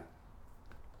 mate?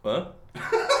 What?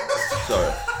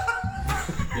 Sorry.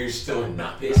 You still in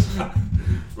nappies?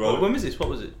 Right, When was this? What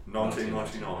was it?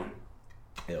 1999.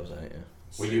 Yeah, I was 8, yeah.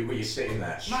 Were you sitting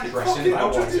there Mate, stressing fucking,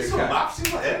 about I just did some Y2K? maths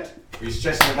in my head. Were you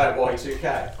stressing about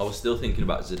Y2K? I was still thinking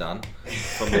about Zidane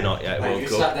from the 98 Mate, World you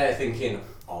Cup. sat there thinking,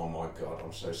 oh my god,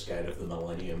 I'm so scared of the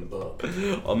Millennium Bug.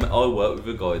 I worked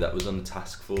with a guy that was on the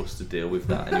task force to deal with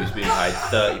that, and he was being paid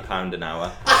 £30 an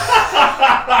hour.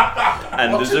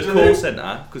 And What there's to a do? call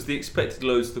centre because they expected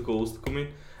loads of the calls to come in,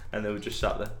 and they were just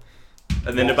sat there.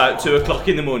 And then about 2 o'clock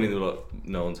in the morning, they were like,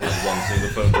 "No one's had one single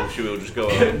phone call. Should we all just go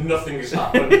home?" Nothing has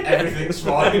happened, everything's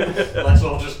fine, let's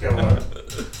all just go home.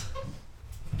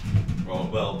 Right,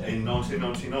 well, in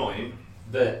 1999.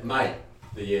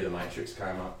 The year The Matrix came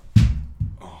out.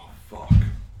 Oh, fuck.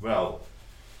 Well,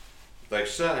 they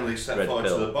certainly set Red fire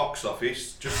pill. to the box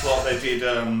office, just like they did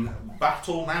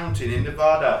Battle Mountain in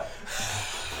Nevada.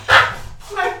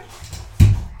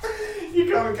 You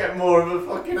can't get more of a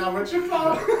fucking amateur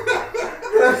pal.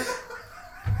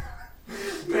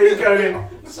 Me going,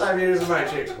 same year as The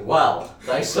Matrix. Well,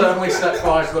 they certainly set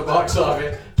fire to the box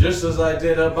office, just as they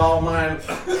did at Balmain.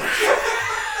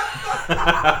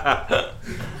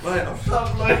 Mate, I'm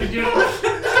Stop making you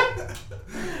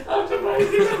after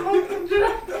making a fucking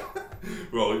joke.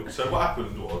 Right, so what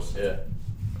happened was, Yeah.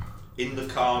 in the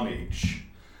carnage,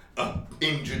 an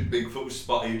injured Bigfoot was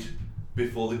spotted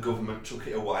before the government took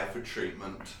it away for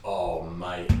treatment. Oh,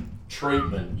 mate.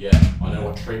 Treatment, yeah. I know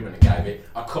what treatment it gave it.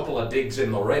 A couple of digs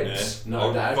in the ribs,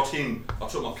 no doubt. I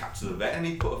took my cat to the vet and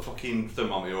he put a fucking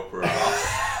thermometer up her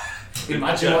ass.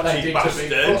 Imagine what they Dirty did to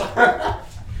bastard. Bigfoot.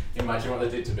 Imagine what they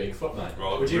did to Bigfoot, mate.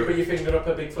 Right, Would you put your finger up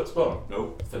a Bigfoot's bum?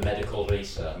 No, For medical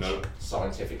research? No.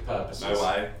 Scientific purposes? no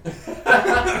way.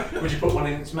 Would you put one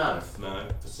in its mouth? No.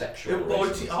 For sexual It bites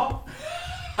reasons? it off.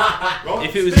 Right,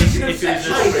 If it was speaking a- of if it was a-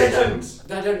 sexual Mate, reasons,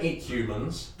 they don't eat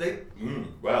humans.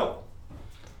 well,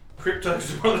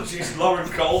 cryptozoologist Lauren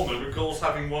Coleman recalls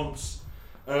having once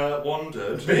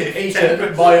wondered if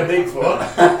Eaten by a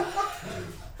Bigfoot.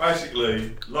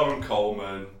 basically, Lauren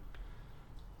Coleman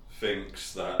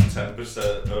thinks that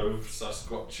 10% of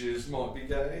Sasquatches might be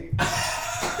gay.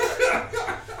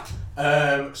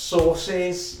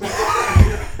 Sources.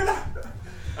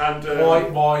 And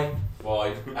Why?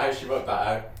 How should you work that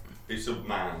out? it's a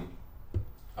man.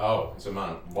 Oh, it's a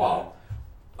man. Wow.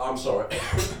 I'm sorry.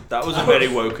 That was a very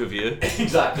woke of you.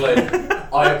 Exactly.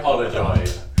 I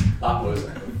apologise. That was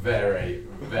very,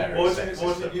 very Why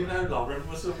sexist. did you know Lauren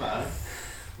was a man?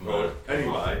 Right,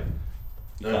 anyway,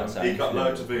 can't say he got anything.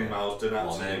 loads of emails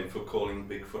denouncing Oh, man. him for calling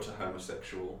Bigfoot a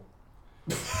homosexual.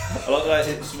 I like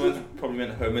that someone probably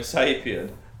meant Homo sapien.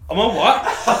 I'm on what?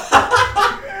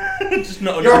 Just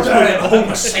not. You're doing it,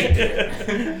 Homo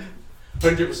sapien.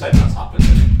 100% that's happened,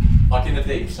 isn't it? Like in the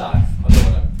deep south. I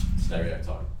don't want to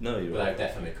stereotype. No, you're But right. they've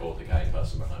definitely called a gay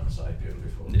person a Homo sapien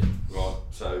before. Yeah. Right,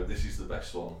 so this is the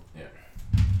best one. Yeah.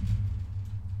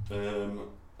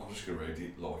 I'm just going to read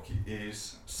it like it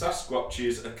is.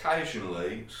 Sasquatches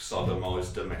occasionally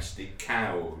sodomise domestic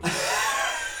cows.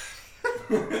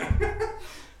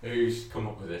 Who's come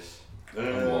up with this? And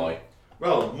Um, why?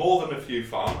 Well, more than a few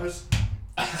farmers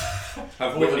have More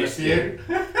than a witnessed few. it.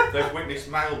 They've witnessed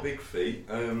male big feet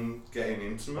getting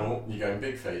intimate. Oh, you're going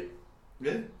big feet,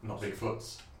 Yeah, not big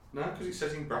foots. no, because it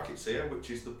says in brackets here, which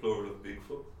is the plural of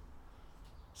Bigfoot.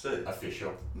 See,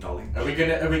 Official. knowledge. Have we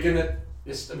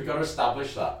got to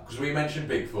establish that? Because we mentioned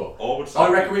Bigfoot. I would say I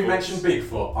reckon we've Bigfoots. mentioned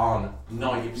Bigfoot on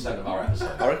 90% of our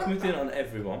episodes. I reckon we did it on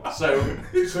everyone. So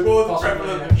It's could more possibly,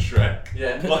 prevalent than Shrek.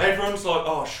 Yeah. Like everyone's like,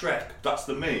 oh Shrek, that's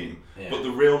the meme. Yeah. But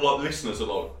the real like listeners are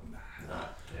like,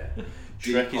 Yeah.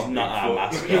 Shrek is not our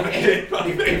If,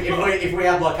 mascot. if we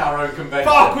had like our own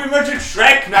convention. fuck, we mentioned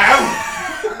Shrek now.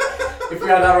 If we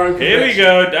had our own convention. Here we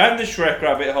go, down the Shrek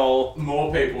rabbit hole.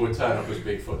 More people would turn up as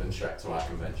Bigfoot than Shrek to our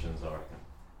conventions, I reckon.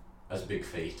 As big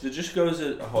feet. It just goes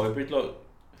a hybrid, like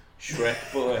Shrek,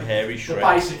 but a hairy They're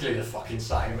Shrek. basically the fucking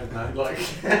same, isn't they? Like,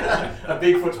 a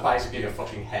Bigfoot's basically a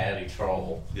fucking hairy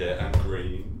troll. Yeah, and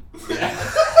green. Yeah.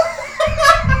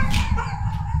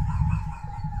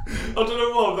 I don't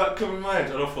know why that came in my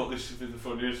head, and I thought this would be the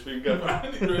funniest thing ever.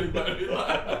 And it really made me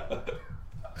laugh.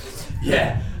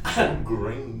 Yeah, and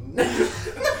green.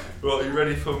 Right, you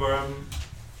ready for my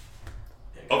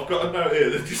I've got a note here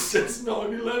that just says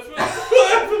 9/11. I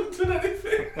haven't done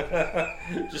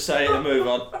anything. Just say it and move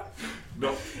on.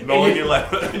 No,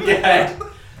 9/11. Yeah.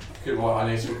 Good one, I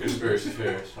need some conspiracy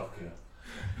theories. Fucking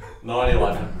hell.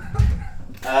 9/11.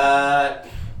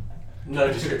 No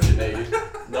description needed.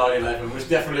 9/11 was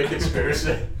definitely a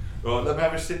conspiracy. Right, let me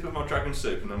have a sip of my dragon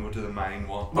soup and then we'll do the main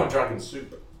one. My dragon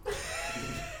soup.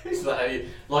 Is that how you,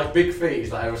 like Big Feet, is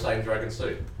that how we're saying dragon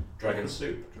soup? Dragon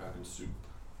soup. Dragon soup.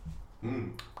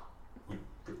 Mm.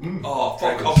 Oh, fuck,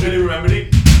 Dragon I've soup. really remembered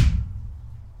it.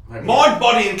 Maybe. Mind,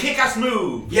 body and kick-ass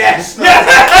move! Yes!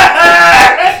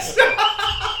 Yes!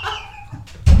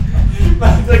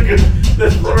 The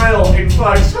thrill in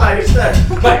folks' face there.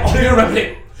 Mate, I do remember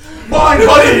it. Mind,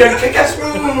 body and kick-ass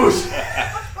moves!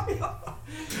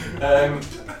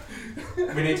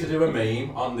 We need to do a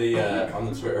meme on the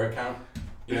Twitter account.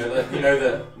 You know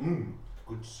that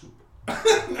good soup.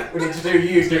 We need to do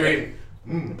you doing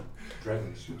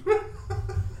dragon soup.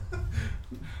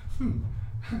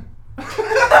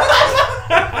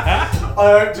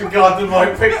 I hope to God the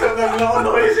mic picked up them little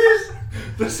noises.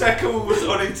 The second one was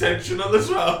unintentional as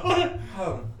well.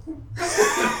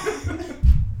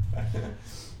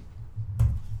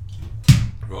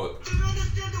 Right. Do you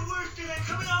understand the words that are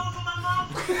coming out of my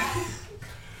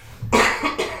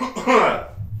mouth?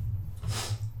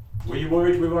 Were you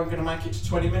worried we weren't going to make it to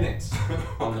 20 minutes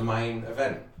on the main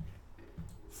event?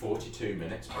 42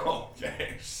 minutes. Oh,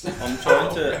 yes. I'm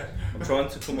trying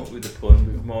to come up with a pun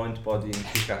with mind, body, and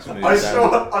kick-ass moves. I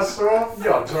saw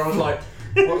yeah, so I was like,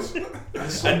 what's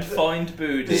And find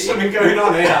booty. there's something going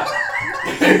on here.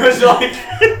 It was like,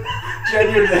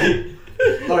 genuinely,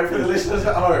 like for the listeners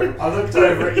at home, I looked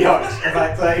over at Yachts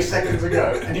about 30 seconds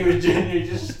ago and he was genuinely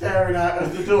just staring out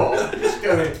of the door, just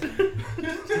going,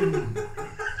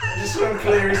 I just saw him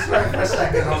clear his throat for a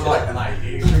second. I was like, mate,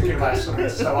 he's thinking about something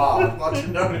so hard. I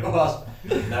didn't know what it was.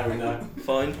 Now we know.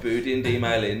 Find booty and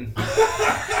email in.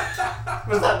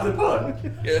 Was that the pun?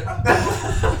 Yeah. I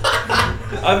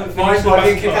haven't Find finished the body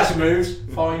and best kick-ass part. moves,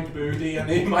 find booty and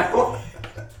email.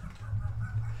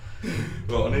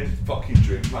 Right, I need a fucking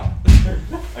drink, man.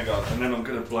 Hang on, and then I'm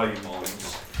going to blow your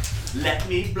minds. Let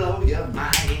me blow your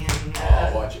mind.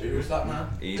 Oh, watch it. Who was that man?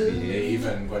 Evie. Eve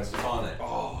and Gwen Stefani.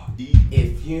 Oh,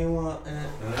 If you want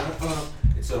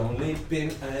it's only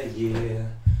been a year.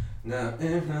 Now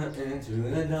into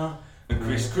the dark. and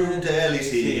Chris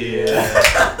Crudeli's here.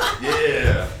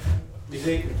 Yeah. You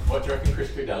think, what do you reckon Chris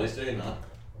Crudeli's doing that?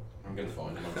 I'm going to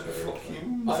find him on Twitter. Fuck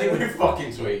you. I think we've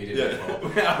fucking tweeted him Yeah.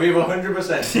 before. We've 100%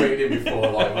 tweeted him before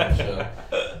live on show.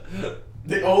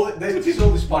 This is all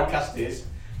this podcast is.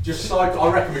 Just cycle.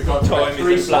 I reckon we've got Time like is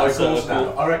 3 a flat cycles circle.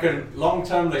 now. I reckon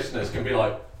long-term listeners can be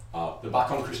like, oh, they're back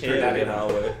on Chris Here Crudeli we now.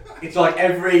 are. It's like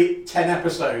every 10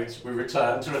 episodes we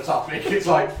return to a topic. It's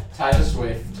like Taylor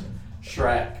Swift,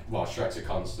 Shrek. Well, Shrek's a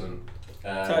constant.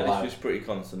 Taylor Swift's pretty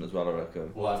constant as well, I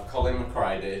reckon. We'll have Colin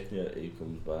McCready. Yeah, he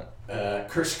comes back.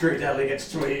 Chris Crudeli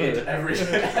gets tweeted every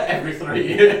 3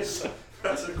 years.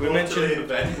 That's a We quarterly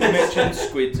event. mention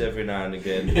squids every now and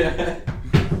again. Yeah.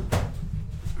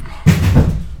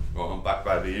 Right, I'm back,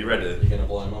 baby. You ready? You're gonna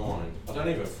blow my mind. I don't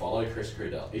even follow Chris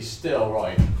Crudeli. He's still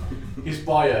right. His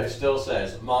bio still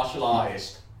says martial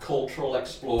artist, cultural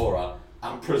explorer,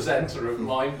 and presenter of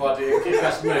Mind, Body and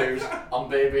Kick-Ass Moves on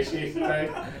BBC Three.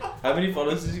 How many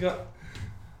followers has he got?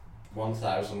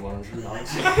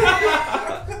 1,190.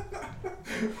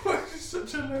 He's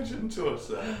such a legend to us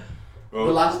there.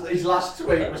 His last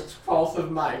tweet was 12th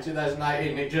of May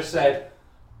 2018. It just said,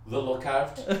 "The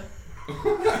Lookout."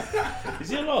 Is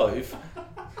he alive?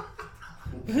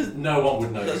 No one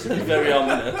would know. That's very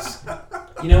ominous.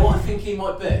 You know what I think he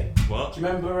might be? What? Do you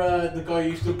remember the guy who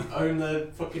used to own the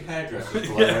fucking hairdressers?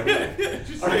 Yeah.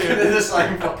 I reckon they're the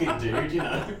same fucking dude, you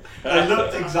know? They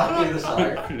looked exactly the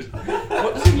same.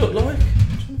 What does he look like?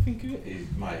 I'm trying to think of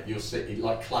it. Mate, you'll see, he's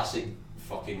like classic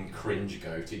fucking cringe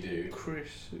goatee dude.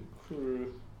 Chris.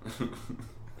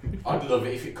 I'd love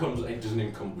it if it doesn't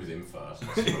even come with him first.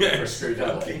 It's Yeah, Chris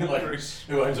Crudeli, like, Chris-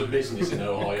 who owns a business in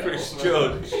Ohio. Chris or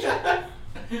something. Judge.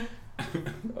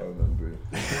 I remember it.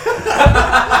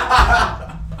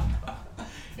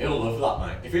 He'll love that,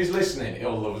 mate. If he's listening,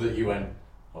 he'll love that you went,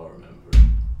 I remember it.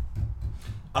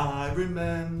 I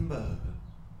remember.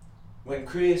 When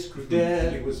Chris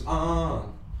Crudeli was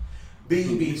on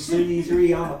BBC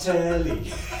Three on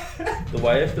telly. The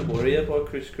Way of the Warrior by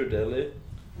Chris Crudeli.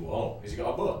 Whoa, has he got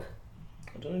a book?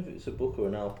 I don't know if it's a book or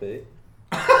an LP.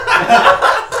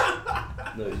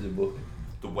 No, it's a book.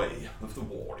 The Way of the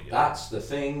Warrior. That's the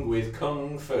thing with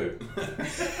Kung Fu.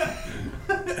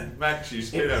 Makes you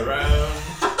spin around.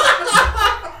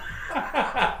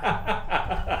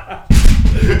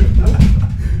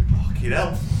 Fucking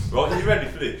hell. Right, are you ready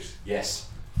for this? Yes.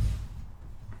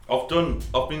 I've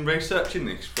been researching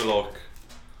this for like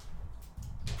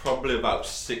probably about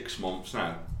 6 months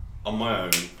now on my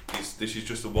own. This is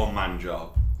just a one-man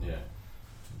job. Yeah.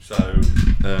 So,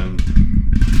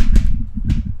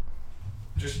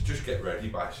 just get ready,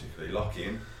 basically. Lock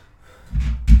in.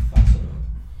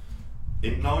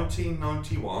 In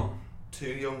 1991, two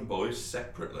young boys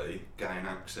separately gain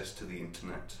access to the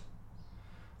internet.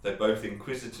 They both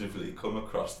inquisitively come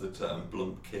across the term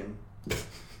blumpkin.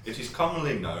 It is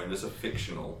commonly known as a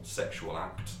fictional sexual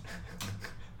act.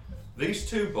 These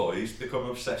two boys become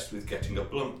obsessed with getting a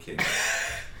blumpkin,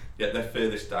 yet they fear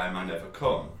this day may never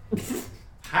come.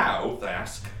 How, they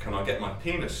ask, can I get my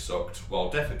penis sucked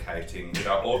while defecating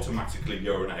without automatically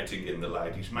urinating in the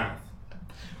lady's mouth?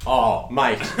 Oh,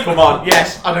 mate, come on.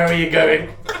 Yes, I know where you're going.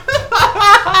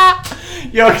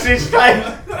 Yox's face.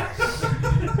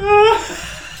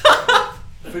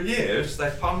 For years, they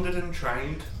pondered and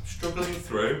trained, struggling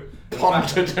through,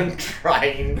 Pondered and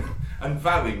trained. and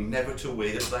vowing never to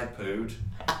wee as they pooed.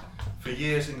 For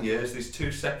years and years, these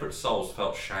two separate souls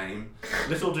felt shame.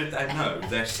 Little did they know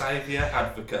their saviour,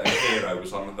 advocate and hero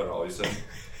was on the horizon.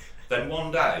 Then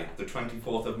one day, the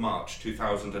 24th of March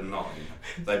 2009,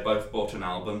 they both bought an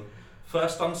album.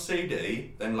 First on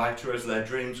CD, then later as their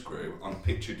dreams grew, on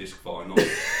picture disc vinyl.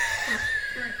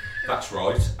 That's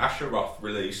right, Asher Roth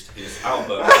released his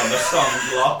album and the song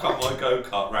Lark on My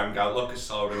Go-Kart rang out like a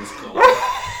siren's call.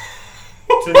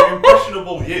 To the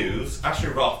impressionable youths,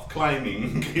 Asher Roth,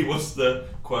 claiming he was the,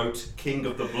 quote, king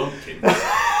of the blumpkins,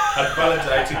 had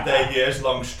validated their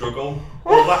years-long struggle.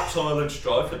 All that toil and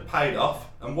strife had paid off,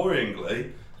 and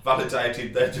worryingly,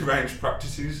 validated their deranged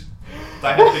practices.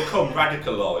 They had become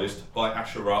radicalised by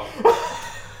Asher Roth.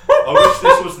 I wish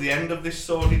this was the end of this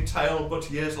sordid tale, but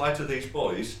years later these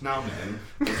boys, now men,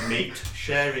 would meet,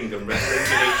 sharing and reveling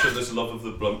in each other's love of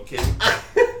the blumpkin.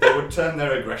 They would turn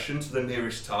their aggression to the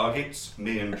nearest targets,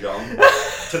 me and John.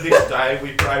 To this day,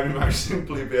 we pray we may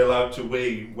simply be allowed to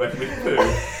wee when we poo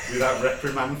without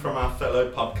reprimand from our fellow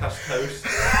podcast hosts.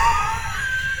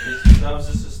 That was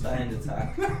a sustained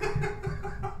attack.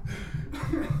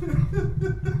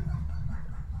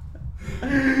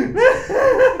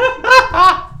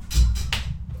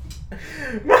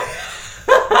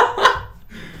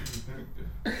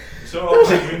 So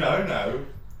what we know now.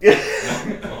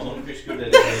 Oh, Chris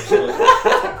Goodell.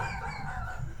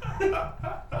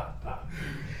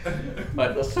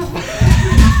 Mate, that's so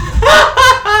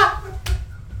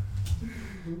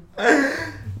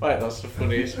Mate, that's the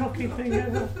funniest fucking thing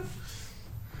ever.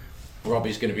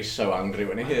 Robbie's going to be so angry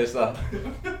when he hears that.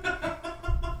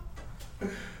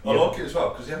 I like it as well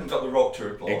because he hasn't got the right to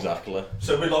reply. Exactly.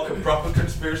 So we're like a proper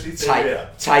conspiracy theory. here.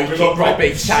 Take We're it, like,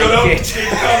 Robbie, shut up, take keep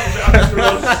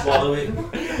calm, Swallow it.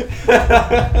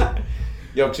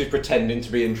 Yogsy pretending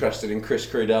to be interested in Chris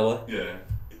Crudella. Yeah.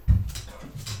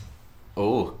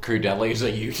 Oh, Crudella is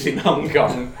a youth in Hong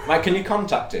Kong. Mate, can you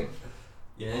contact him?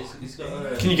 Yeah, he's got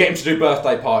a... Can you get him to do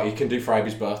birthday party? He can do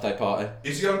Fraby's birthday party.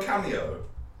 Is he on Cameo?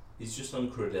 He's just on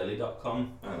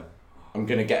crudelli.com. Oh. I'm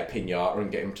going to get a pinata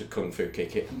and get him to kung fu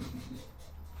kick it.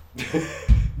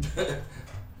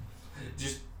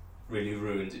 Just really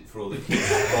ruined it for all the kids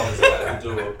that follows out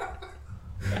the door.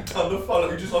 On the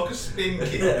follow, just like a spin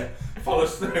kick,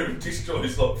 follows through and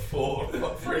destroys like 3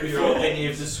 Before year any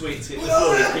of the sweets hit the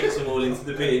floor, he kicks them all into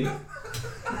the bin.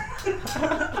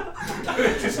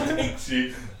 It just kicks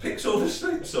you, picks all the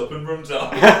sweets up and runs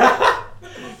out.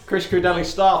 Chris Crudella,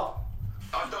 stop.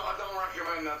 I don't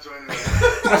recommend that to anyone.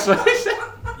 That's what he said.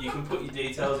 You can put your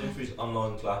details in for his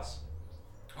online class.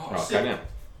 Oh, Right, sick. can you?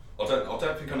 I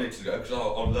don't think I need to go because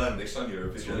I'll learn this on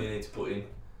That's what you Eurovision. need to put in.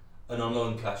 An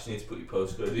online class, you need to put your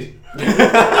postcode in.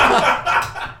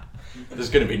 There's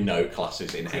going to be no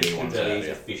classes in anyone's It's a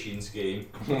area. phishing scheme.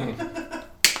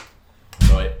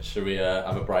 Right, should we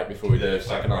have a break before we do the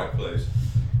second half? please.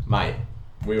 Mate,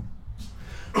 we...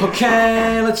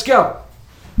 Okay, let's go.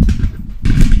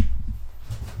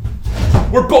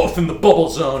 We're both in the bubble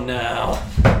zone now.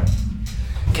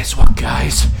 Guess what,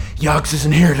 guys? Yogs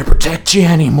isn't here to protect you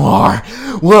anymore.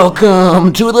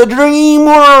 Welcome to the dream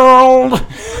world.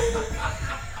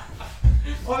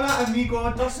 Hola,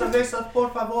 amigo. Dos cervezas, por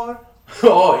favor.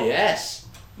 Oh, yes.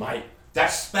 Mate,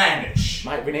 That's Spanish.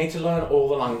 mate, we need to learn all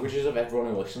the languages of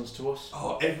everyone who listens to us.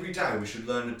 Oh, every day we should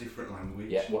learn a different language.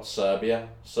 Yeah, what's Serbia?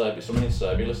 Someone in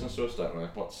Serbia listens to us, don't they?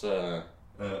 What's,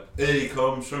 He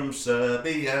comes from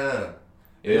Serbia.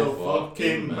 He'll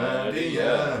fucking murder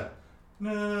ya.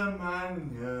 No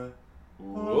man, yeah.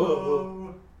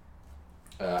 Whoa.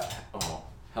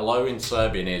 Hello in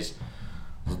Serbian is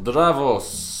Zdravo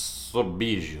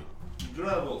Srbiju.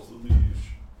 Bravo, Srbiš.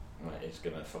 Right, he's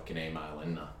gonna fucking email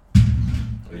in now.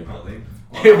 Email him.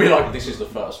 He'll be like, this is the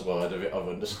first word of it I've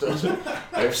understood.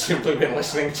 I've simply been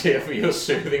listening to you for your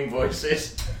soothing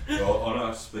voices. Oh, I know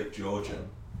how to speak Georgian.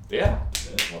 Yeah. Yeah.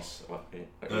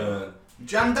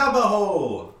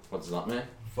 Jandabaho! What does that mean?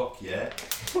 Fuck yeah.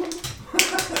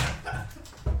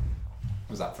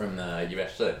 Was that from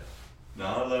UFC? No,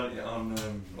 I learned it on.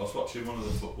 I was watching one of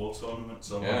the football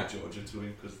tournaments on Georgia to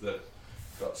win because they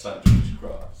got St. George's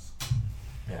Cross.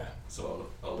 Yeah. So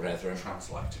I Brethren.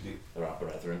 translated it. They're our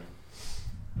brethren.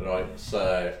 Right,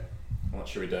 so what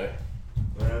should we do?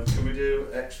 Can we do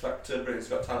X Factor Britain's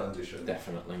Got Talent edition?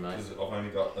 Definitely, mate. Because I've only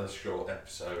got a short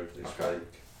episode this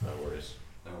week. No worries.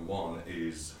 And one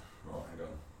is. Right, hang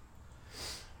on.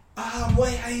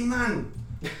 Wait, hey man!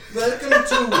 Welcome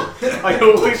to. I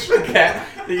always forget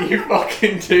that you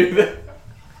fucking do that.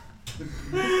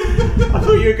 I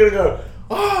thought you were gonna go,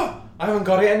 I haven't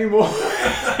got it anymore.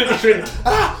 It's written,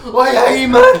 wait, hey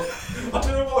man! I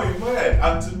don't know why in my head,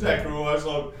 Ant and Deck are always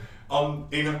like, I'm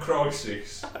in a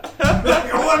crisis.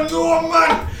 Oh no,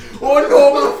 man! Oh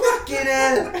no, my fucking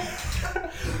hell!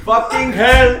 Fucking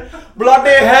hell!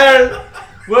 Bloody hell!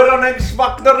 We're on X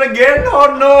Factor again?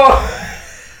 Oh no!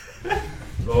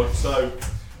 Right, so.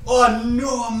 Oh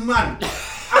no, man!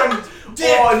 And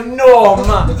Deck! Oh no,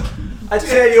 man! I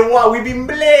tell you what, we've been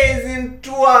blazing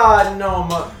too hard now,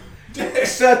 man.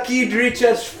 Sir Keith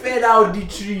Richards fell out the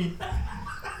tree.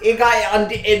 He got on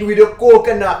the head with a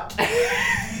coconut.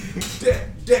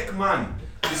 Deck, man!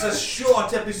 It's a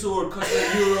short episode because the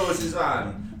Euros is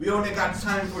on. We only got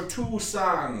time for 2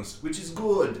 songs, which is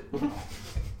good.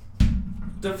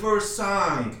 The first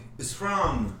song is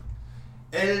from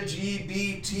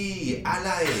LGBT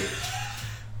Ally.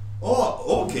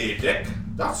 Oh, okay, Deck.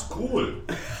 That's cool.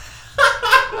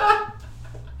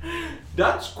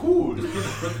 That's cool.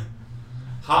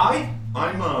 Hi,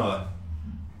 I'm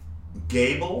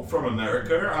Gable from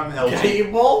America. I'm LGBT.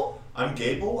 Gable? I'm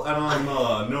Gable, and I'm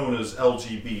known as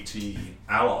LGBT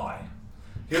Ally.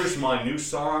 Here's my new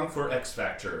song for X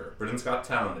Factor, Britain's Got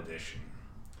Talent edition.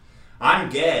 I'm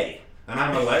gay, and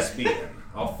I'm a lesbian.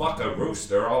 I'll fuck a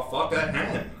rooster, I'll fuck a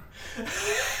hen.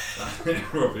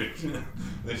 Rubbish.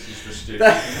 This is the stupid.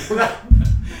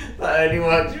 That only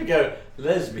works if you go,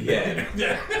 lesbian.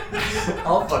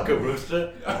 I'll fuck a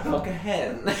rooster, I'll fuck a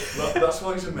hen. That's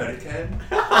why he's American.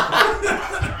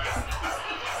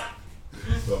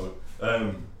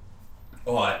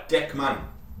 Alright, Deck man.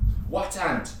 What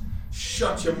ant?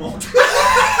 Shut your mouth.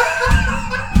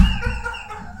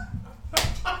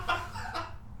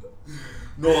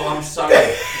 No, I'm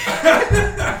sorry.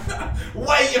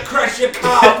 Why you crash your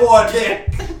car, boy, Dick?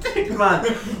 Man,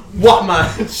 what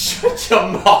man? Shut your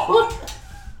mouth.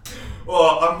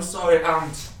 Oh, I'm sorry,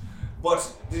 Ant,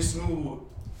 but this new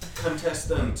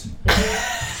contestant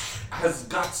has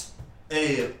got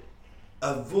a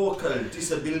vocal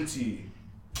disability.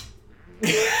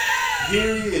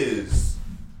 Here he is.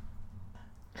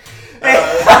 I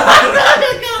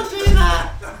can't do that.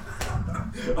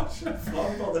 I should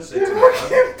have bothered sitting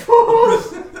Fucking pause.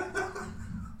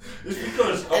 It's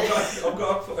because I've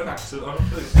got to put an accent on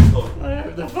this.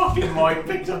 Like, The fucking mic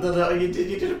picked up the you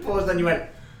did a pause, then you went.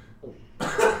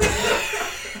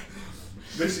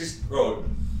 this is right.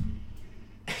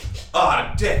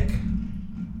 Dick.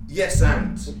 Yes,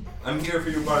 Ant. I'm here for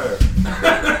you, brother.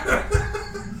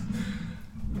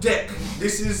 Dick,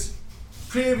 this is.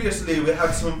 Previously, we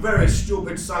had some very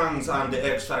stupid songs on the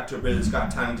X Factor Britain's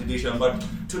Got Talent edition, but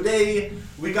today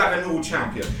we got a new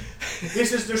champion.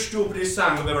 This is the stupidest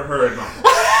song I've ever heard, man.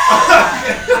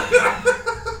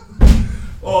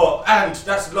 Oh, and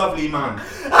that's lovely, man.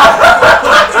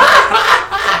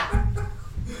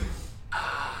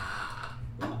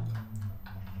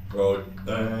 Right,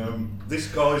 this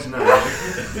guy's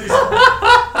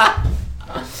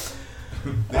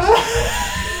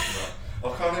I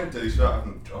can't even do this without I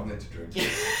need to drink.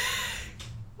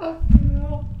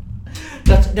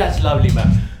 That's lovely,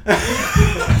 man.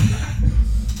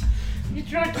 You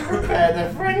tried to repair the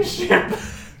friendship.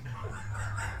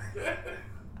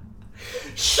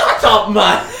 Shut up,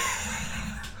 man.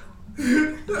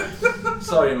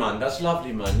 Sorry, man. That's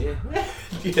lovely, man. Yeah,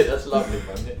 yeah, that's lovely,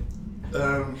 man.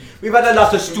 Yeah. We've had a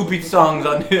lot of stupid songs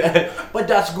on here, but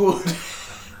that's good.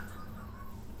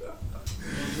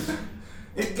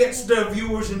 It gets the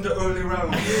viewers in the early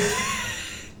rounds.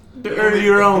 The early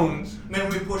rounds. Then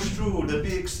we push through the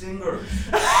big singers.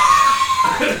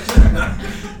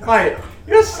 Mate,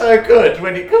 you're so good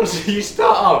when it comes to, you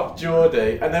start off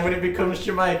Geordie, and then when it becomes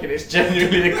Jamaican, it's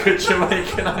genuinely a good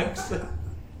Jamaican accent.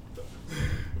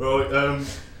 Right,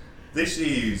 this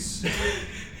is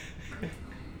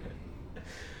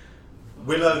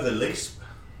Willow the Lisp.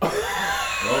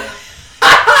 Right.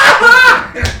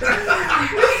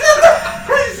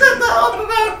 I said that up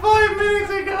about 5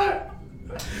 minutes ago.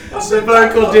 That's the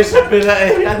vocal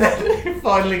disability, and then he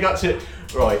finally got to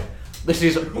right. This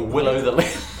is Willow the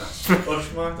Lisp. I'll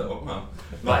just mark that up, man.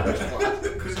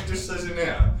 Because it just says in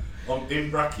here,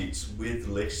 in brackets, with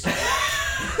list.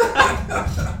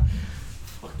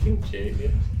 Fucking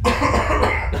genius.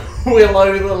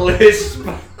 Willow the Lisp.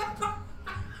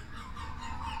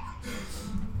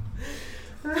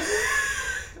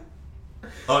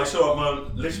 Oh, it's alright, my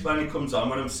lisp only comes on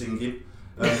when I'm singing.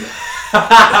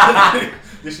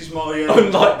 This is my...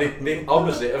 Unlike the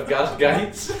opposite of Gas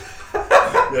Gates.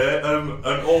 Yeah,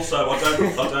 and also I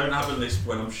don't have a lisp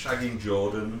when I'm shagging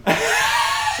Jordan.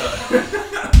 So,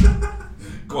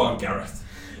 go on, Gareth.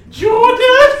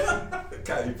 Jordan!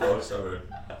 Katy Price, sorry.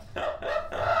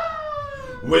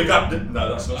 We got the... No,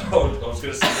 that's not... I was going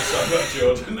to sing the song about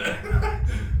Jordan.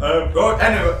 Right,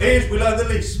 anyway, here's Willow the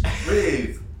Lisp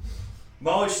with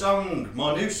my song,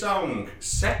 my new song,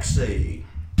 Sexy.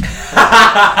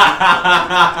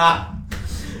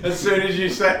 As soon as you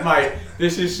said, mate,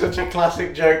 this is such a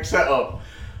classic joke setup.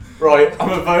 Right,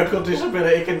 I'm a vocal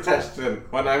disability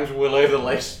contestant. My name's Willow the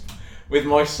Lisp. With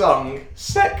my song,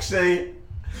 Sexy.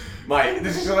 Mate,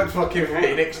 this is like fucking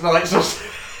Phoenix Nights or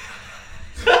something.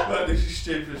 Man, this is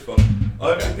stupid as fuck. I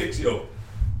hope she picks it up.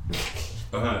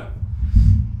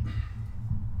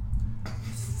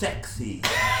 Sexy.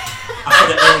 I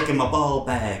put an egg in my ball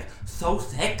bag. So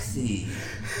sexy.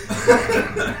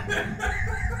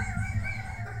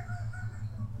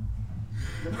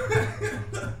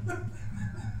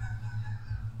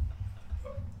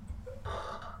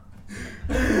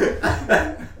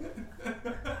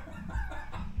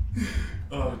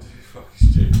 Oh, dude, fucking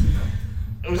stupid.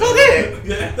 Was that it?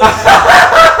 Yeah.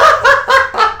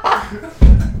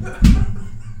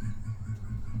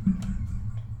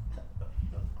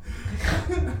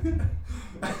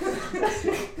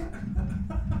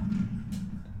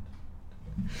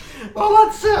 Oh,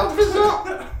 that sound bizarre.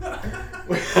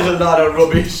 We had a lot of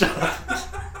rubbish.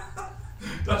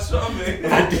 That's what I mean.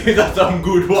 I did have some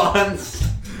good ones.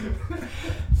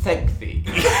 Sexy.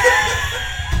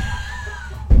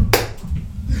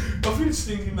 I've been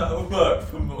singing that at work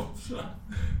for months.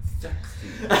 Sexy.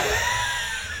 I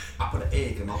put an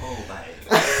egg in my ball bag.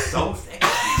 So sexy.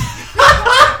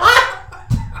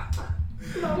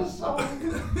 Not a song.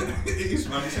 It is,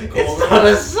 man. It's a It's chorus. not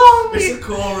a song. It's a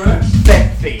chorus.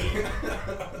 Sexy.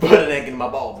 Put an egg in my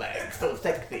ball bag. So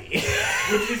sexy.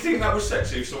 Would you think that was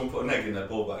sexy if someone put an egg in their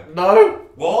ball bag? No.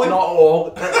 Why? Not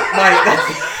all. Mate,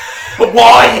 that's...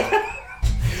 Why?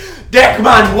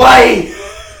 Deckman, why?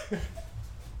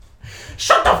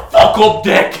 Shut the fuck up,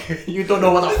 Deck. You don't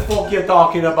know what the fuck you're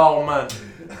talking about, man.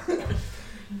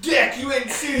 Deck, you ain't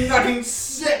seen nothing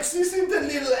sexy since the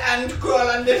little ant crawl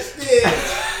on the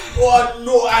stairs. Oh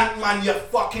no, Ant-Man, you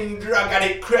fucking drug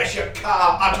addict, crash your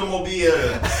car,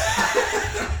 automobile.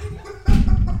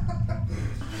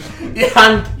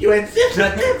 And you ain't seen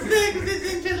nothing sexy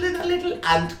since your little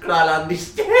ant crawl on the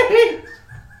stairs.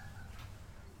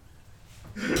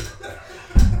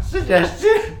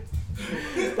 Suggestion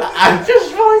that ant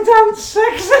just finds out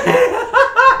sexy.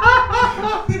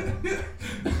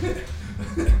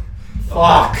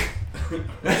 Fuck.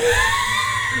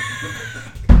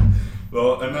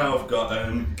 Well, and now I've got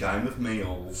Game of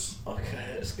Meals.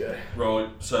 Okay, let's go. Right,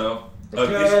 so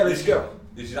Okay, let's go.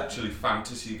 This is actually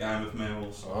fantasy Game of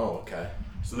Meals. Oh, okay.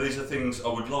 So these are things I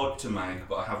would like to make,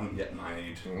 but I haven't yet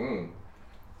made. Mm.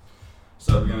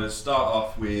 So we're going to start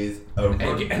off with An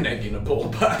egg in a ball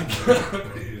bag.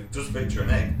 It does feature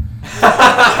an egg.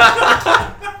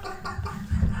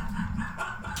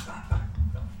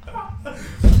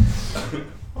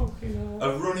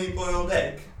 A runny boiled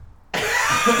egg.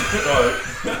 Right.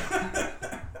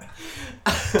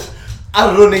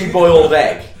 A runny boiled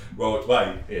egg. Right,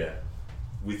 wait. Yeah.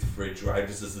 With fridge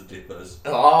raiders as the dippers.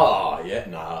 Oh, yeah,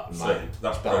 nah, So, mate.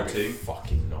 that's That'd be protein.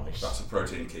 fucking nice. That's a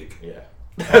protein kick. Yeah.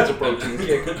 That's a protein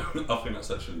kick. I think that's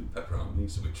actually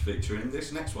pepperonis, which feature in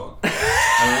this next one.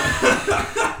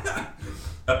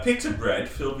 A pita bread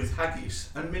filled with haggis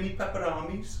and mini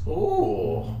pepperonis.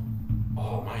 Ooh.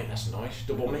 Oh, mate, that's nice.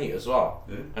 Double meat as well.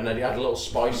 Yeah. And then you add a little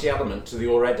spicy element to the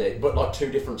already, but like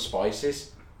two different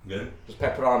spices. Yeah. Because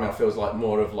pepperoni feels like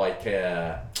more of like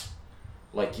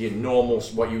your normal,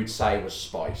 what you would say was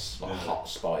spice, like hot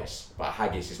spice. But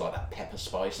haggis is like that pepper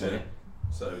spice, isn't it?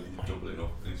 So you double it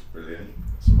up and it's brilliant.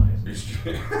 It's amazing. It's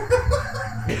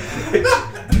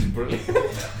It's brilliant.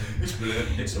 It's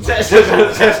brilliant. It's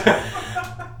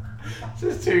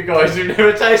There's two guys who've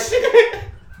never tasted it.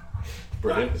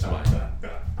 Brilliant. It's amazing.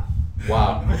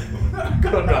 Wow.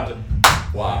 Good on Brandon.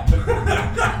 Wow.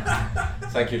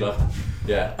 Thank you, love.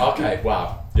 Yeah. Okay.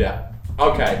 Wow. Yeah.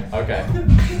 Okay.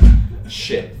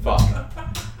 Shit. Fuck.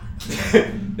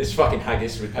 This fucking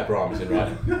haggis with pepperonis in,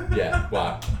 right? Yeah.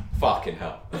 Wow. Fucking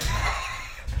hell.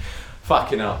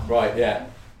 Fucking hell. Right, yeah.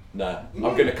 No. I'm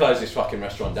gonna close this fucking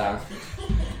restaurant down.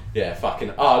 Yeah,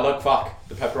 fucking. Oh, look, fuck.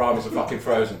 The pepperonis are fucking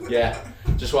frozen. Yeah.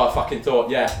 Just what I fucking thought.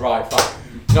 Yeah, right, fuck.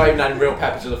 Not even adding real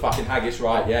pepper to the fucking haggis,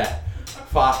 right, yeah.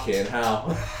 Fucking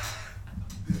hell.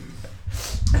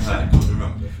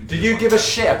 Do you give a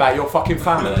shit about your fucking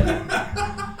family?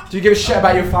 Do you give a shit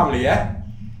about your family, yeah?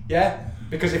 Yeah?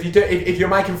 Because if you do, if you're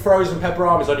making frozen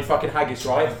pepperonis on your fucking haggis,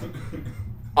 right?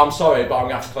 I'm sorry, but I'm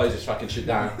gonna have to close this fucking shit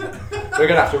down. We're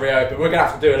gonna have to reopen. We're gonna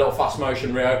have to do a little fast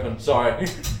motion reopen. Sorry.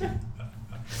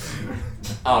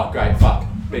 Oh, great. Fuck.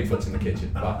 Bigfoot's in the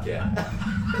kitchen. Fuck yeah.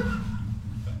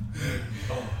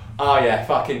 Oh yeah.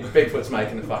 Fucking Bigfoot's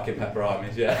making the fucking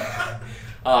pepperonis. Yeah.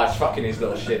 Oh, it's fucking his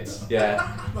little shits. Yeah.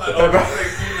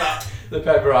 The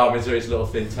pepperonis are his little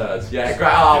thin turds. Yeah.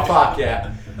 Great. Oh fuck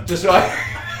yeah. Just like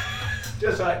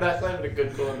that's having a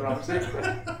good Gordon Ramsay.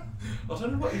 I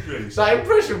don't know what you're doing. That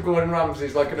impression of Gordon Ramsay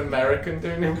is like an American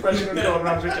doing an impression of Gordon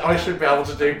Ramsay, which I should be able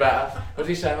to do better. What does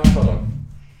he say? Hold on.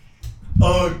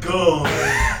 Oh God.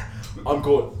 I'm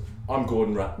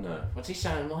Gordon No. What's he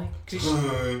sound like? Because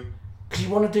you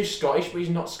want to do Scottish, but he's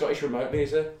not Scottish remotely,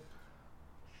 is he?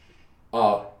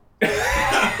 Oh.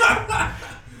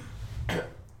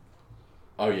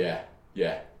 Oh yeah.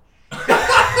 Yeah.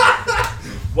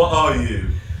 What are you?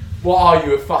 What are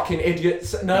you, a fucking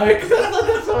idiot? No,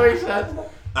 that's what he said.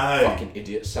 Hey, Fucking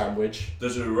idiot sandwich.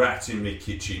 there's a rat in my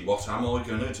kitchen. What am I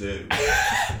gonna do?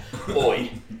 Oi,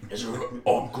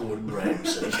 I'm Gordon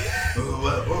Ramsay.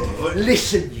 Oh,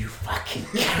 Listen, you fucking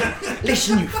cunt.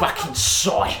 Listen, you fucking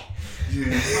soy. you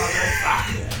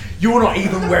motherfucker. You're not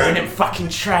even wearing them fucking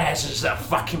trousers that are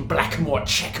fucking black and white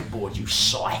checkerboard, you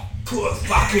soy. Put a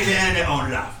fucking hairnet on,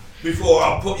 love, before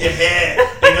I put your hair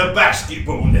in a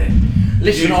basketball net.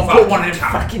 Listen, You I'll put one of fucking them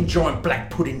cunt. fucking giant black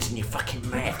puddings in your fucking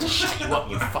mouth to shut you up,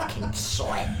 you fucking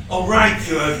soy. I'll rake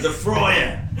you over the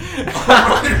fryer.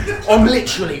 I'm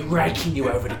literally raking you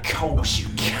over the coals, you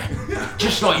cunt.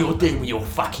 Just like you're doing with your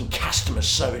fucking customers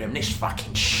serving them this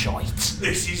fucking shite.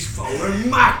 This is foreign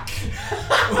muck.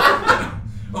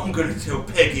 I'm gonna tell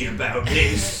Peggy about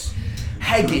this.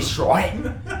 Haggis, right?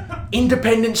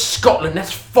 Independent Scotland,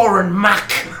 that's foreign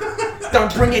muck.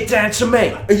 Don't bring it down to me.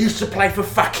 I used to play for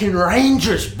fucking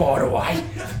Rangers, by the way.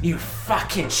 You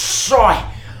fucking soy.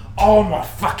 Oh my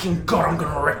fucking god, I'm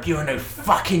gonna rip you a new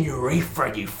fucking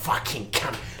urethra, you fucking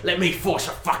cunt. Let me force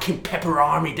a fucking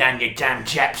pepperoni down your damn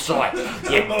japsite.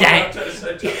 You damn...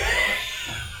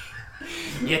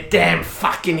 You damn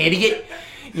fucking idiot.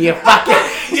 You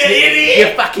fucking... You idiot.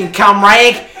 You fucking cum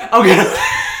rag. I'm gonna...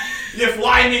 You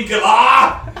flying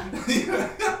galah.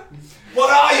 What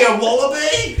are you,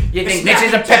 wallaby? You think this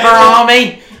is a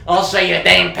pepperoni? I'll say you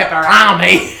damn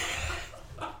pepperoni.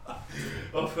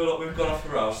 I feel like we've gone off the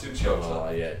rails since you're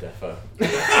Yeah, defo.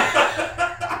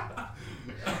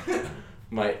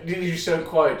 Mate, you so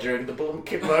quiet during the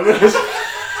Blumkit moment.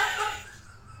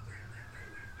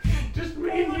 Just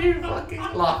me and you fucking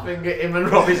laughing at him and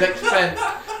Robbie's expense.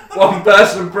 One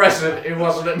person present who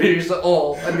wasn't amused at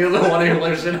all, and the other one who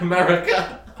lives in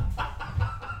America.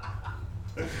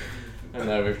 And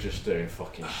now we're just doing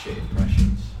fucking shit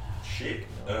impressions. Shit.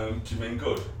 Do you mean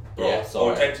good? Yeah, Right,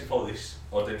 sorry. Identify this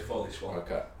one.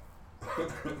 Okay.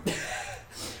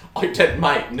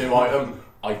 Mate, new item.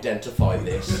 Identify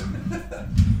this.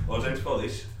 Identify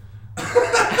this.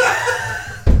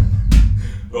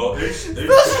 Right, who's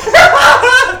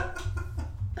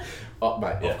Oh,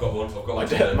 mate, yeah. I've got one.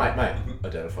 Mate,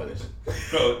 identify this.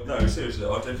 No, seriously,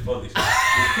 identify this.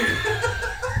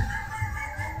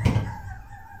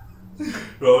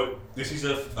 Right, this is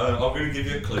I'm going to give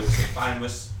you a clue. It's a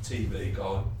famous TV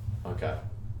guy. Okay.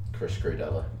 Chris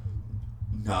Screwdella.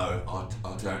 No, I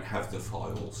don't have the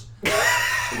files.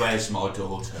 Where's my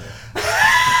daughter?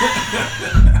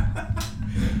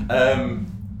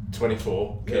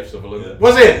 24. Keith Sutherland. Yeah.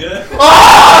 Was it? Yeah.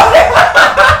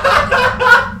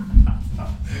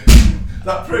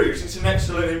 That proves it's an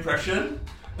excellent impression.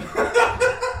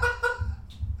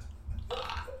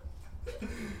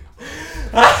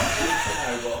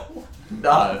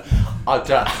 No, I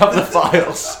don't have the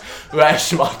files.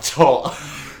 Where's my daughter?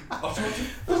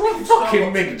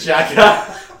 Fucking Mick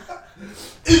Jagger.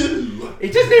 He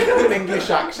doesn't even have an English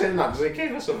accent, does he?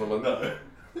 Keith Sutherland. No.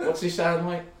 What's he sound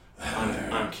like?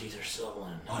 I'm Keith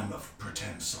Sutherland. I'm a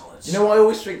pretend solid. You know what I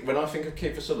always think when I think of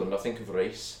Keith Sutherland, I think of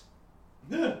Reese.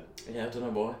 Yeah. Yeah, I don't know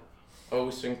why. I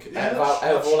always think Yeah, out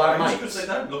of all our because mates. they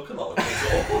don't look alike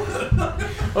at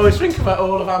I always think about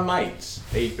all of our mates.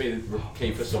 He'd be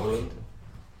Keith Sutherland.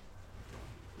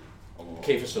 all.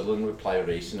 Keith Sutherland would play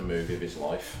Reese in a movie of his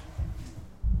life.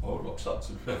 I would watch that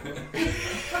too.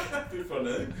 It'd be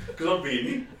funny. Because I'm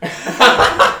Beanie.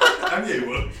 And you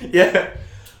would. Yeah.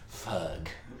 Ferg,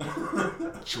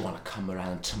 do you want to come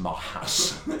around to my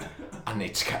house? I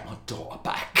need to get my daughter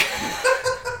back.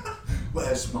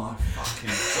 Where's my fucking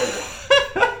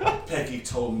daughter? Peggy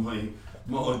told me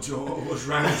my daughter was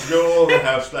round your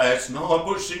house last night,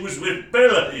 but she was with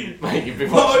Billy. Mate, you've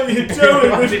been What watching, are you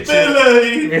doing with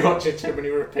Billy? You've been watching too many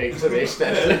repeats of this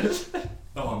then.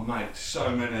 Oh mate, so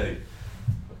many.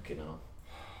 Fucking hell.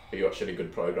 Have you watched any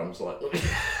good programmes lately?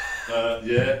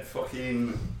 Yeah,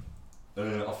 fucking.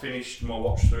 I finished my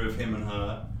watch through of Him and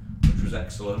Her, which was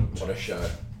excellent. What a show.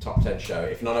 Top 10 show.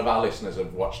 If none of our listeners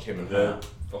have watched Him and Her,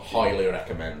 highly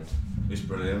recommend. It's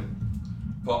brilliant.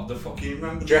 But the fucking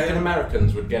remember. Do you reckon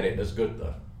Americans would get it as good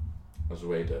though? As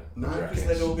we do? No, Do you because reckon?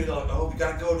 they'd all be like, oh, we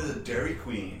gotta go to the Dairy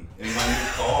Queen in my new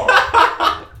car.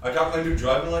 I got my new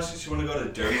driving license, you wanna go to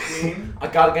Dairy Queen? I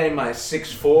gotta get in my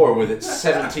 6'4" with its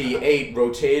 78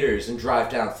 rotators and drive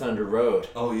down Thunder Road.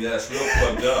 Oh yeah, it's real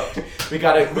plugged up. We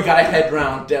gotta head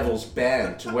round Devil's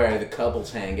Bend to where the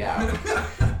couples hang out.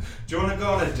 Do you wanna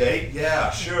go on a date? Yeah,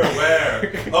 sure,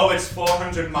 where? Oh, it's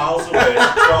 400 miles away, it's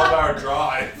a 12-hour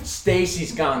drive.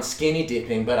 Stacy's gone skinny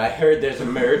dipping, but I heard there's a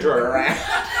murderer around.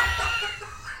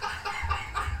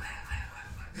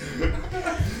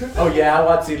 Oh yeah,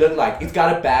 what's he look like? He's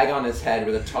got a bag on his head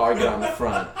with a target on the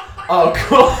front. Oh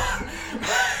cool.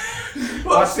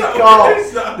 What's it called? What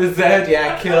is that? The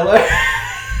Zodiac Killer.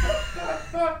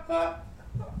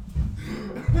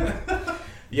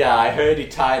 Yeah, I heard he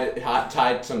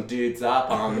tied some dudes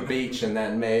up on the beach and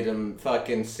then made them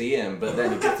fucking see him, but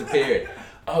then he disappeared.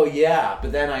 Oh yeah,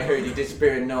 but then I heard he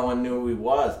disappeared and no one knew who he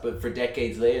was, but for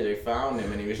decades later they found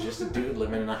him and he was just a dude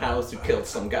living in a house who killed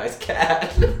some guy's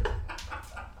cat.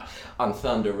 On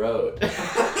Thunder Road.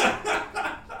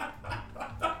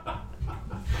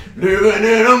 Living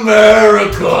in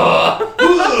America!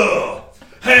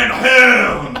 Hand to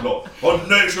hand! A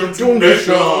nation to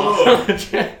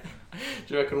nation! Do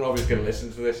you reckon Robbie's going to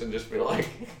listen to this and just be like,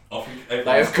 I think they have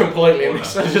everyone's completely got-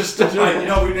 misunderstood Hey, you it?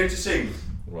 know we need to sing.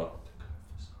 What?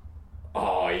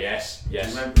 Oh, yes,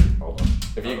 yes. Do you remember? Hold on.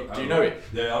 Do you know it?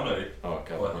 Yeah, I know it. Oh,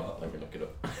 okay. By heart. Let me look it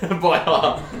up. By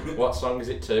heart. What song is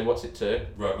it to? What's it to?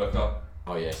 Right, look up.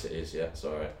 Oh, yes, it is, yeah.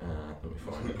 Sorry. Let me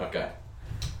find it. Okay.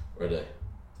 Ready?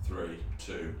 3,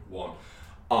 2, 1.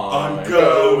 I'm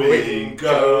going,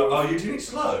 go. Oh, you're doing it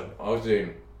slow. I was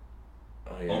doing.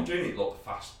 Oh, yeah. I'm doing it like the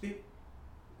fast bit.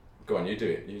 Go on, you do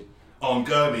it. You... I'm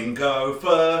going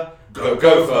gopher,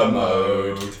 Gopher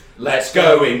mode. Let's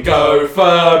go in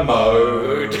Gopher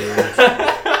mode.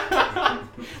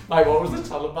 Mate, what was the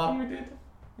Taliban we did?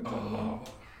 Oh,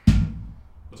 I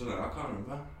don't know, I can't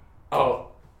remember. Oh,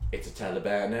 it's a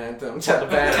Taliban anthem.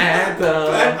 Taliban anthem.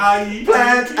 Plant IED.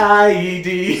 Plant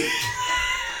IED.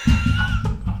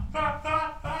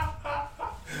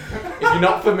 If you're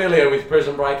not familiar with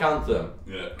Prison Break Anthem,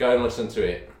 Yeah. go and listen to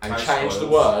it and Nice change the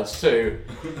words to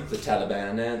the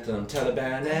Taliban anthem,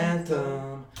 Taliban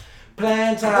anthem,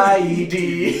 plant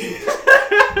IED.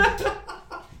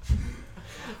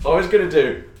 I was gonna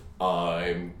do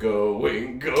I'm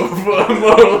going Gopher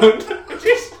mode.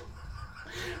 Just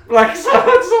Black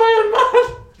Sabbath's Iron Man.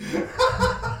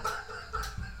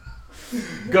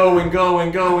 Going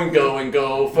Gopher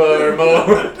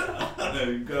mode.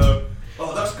 There you go.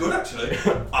 Oh, that's good actually.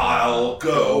 I'll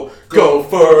go.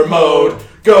 Gopher mode.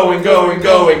 Going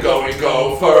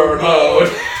Gopher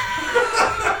mode.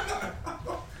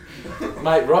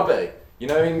 Mate, Robbie, you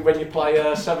know when you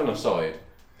play Seven-A-Side,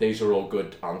 these are all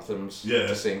good anthems Yeah.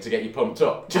 to sing to get you pumped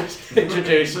up. Just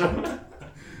introduce them.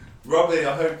 Robbie,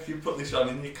 I hope you put this on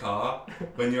in your car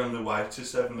when you're on the way to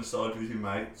Seven-A-Side with your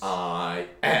mates. I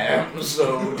am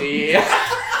so dear.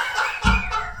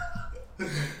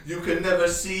 You can never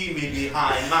see me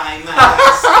behind my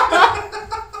mask.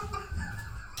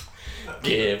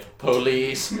 Give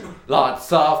police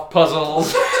lots of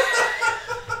puzzles.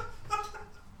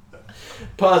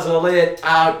 Puzzle it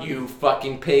out, you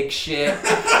fucking pig shit.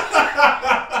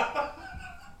 Not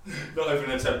even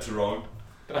an attempt to rhyme.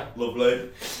 Lovely.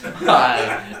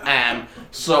 I am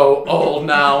so old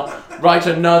now. Write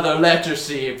another letter,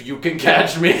 see if you can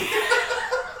catch me. I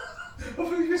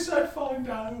thought you said find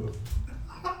out.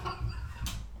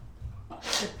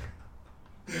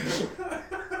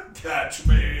 Catch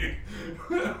me.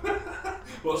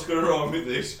 What's going to wrong with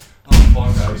this? I'll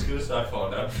find out. He's going to say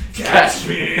find out. Catch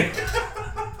me.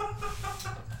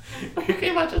 You can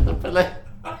imagine the police.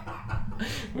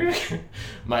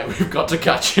 Mate, we've got to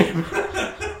catch him.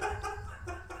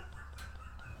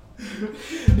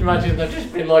 Imagine they've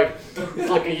just been like, it's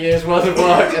like a year's worth of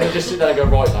work and they just sit there and go,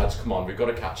 right lads, come on, we've got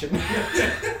to catch him.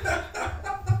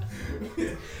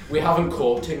 We haven't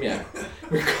caught him yet.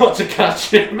 We've got to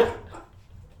catch him.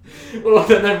 Well,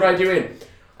 then they radio in.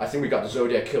 I think we got the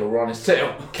Zodiac Killer on his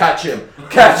tail. Catch him.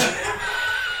 Catch him.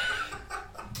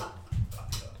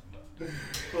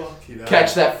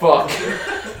 Catch that fuck.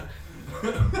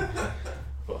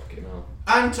 Fucking hell.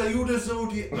 Ant, are you the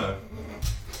Zodiac? No.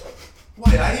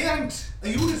 Why, I ain't. Are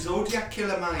you the Zodiac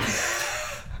Killer, man?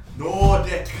 No,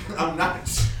 Dick, I'm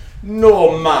not.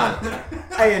 No, man.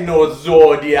 I ain't no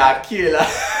Zodiac Killer.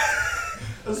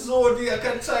 A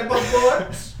Zodiac type of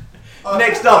boat.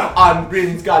 Next up on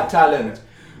Britain's Got Talent,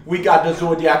 we got the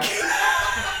Zodiac Killer.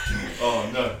 Oh,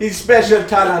 no. His special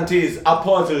talent is a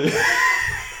puzzle.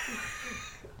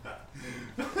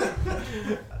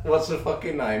 What's the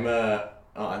fucking name?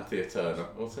 Anthea Turner.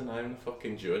 What's her name? The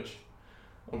fucking judge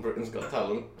on Britain's Got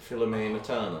Talent. Philomena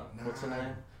Turner. What's her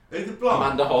name? Hey, the blonde.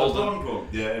 Amanda Holden. The blonde one.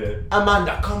 Yeah.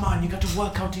 Amanda, come on, you got to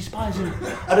work out his poison.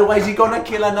 Otherwise he's gonna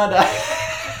kill another.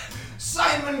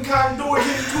 Simon can't do it,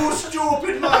 he's too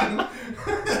stupid, man.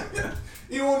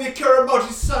 He only care about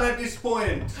his son at this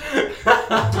point.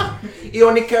 He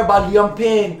only care about Liam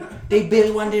Payne. They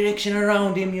build One Direction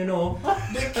around him, you know.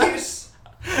 They kiss.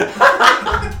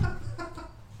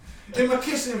 They ma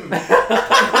kiss him.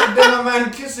 Them a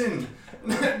man kissing.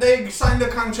 They sign the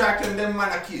contract and them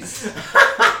man a kiss.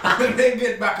 They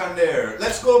get back on there.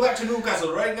 Let's go back to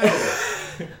Newcastle right now.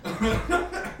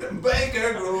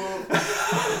 Baker Grove.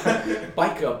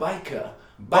 Biker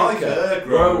Grove.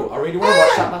 Bro, I really want to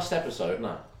watch that last episode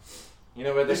now. You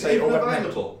know where they Is say it even all that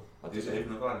available? mental? Is it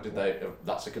even available? Did they?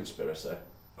 That's a conspiracy.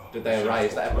 Oh, Did they shit,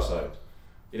 erase that fuck episode?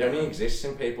 It only exists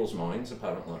in people's minds,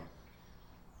 apparently.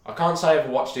 I can't say I've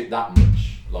watched it that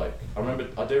much. Like,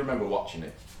 I do remember watching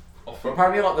it. But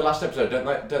apparently, like the last episode,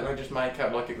 don't they just make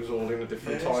out like it was all in a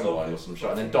different timeline or some shit,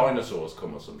 and then dinosaurs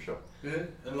come or some shit. Yeah,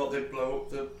 and like they blow up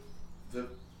the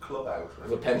clubhouse. Right?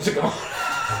 The Pentagon.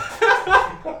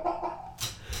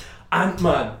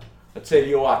 Ant-Man, I tell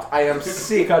you what, I am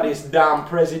sick of this damn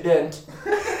president.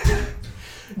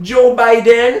 Joe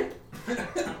Biden.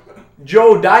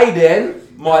 Joe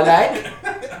Biden, more like.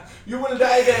 You will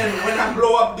die then when I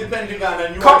blow up the Pentagon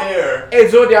and you are there. Hey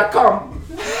Zodiac, come.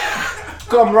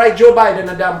 Come, write Joe Biden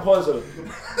a damn puzzle.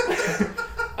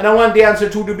 And I want the answer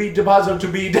to the puzzle to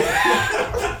be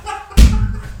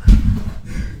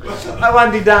I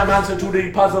want the damn answer to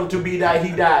the puzzle to be that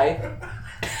he die.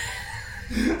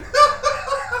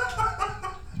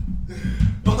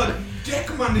 Oh, Dick,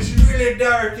 man, this is really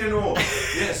dark, you know.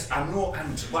 Yes, I know,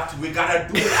 and what we gotta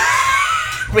do it.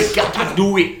 We gotta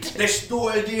do it. They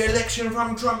stole the election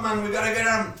from Trump, man. We gotta get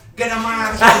him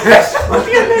out.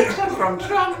 The election from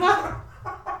Trump, man.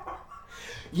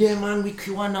 Yeah, man, we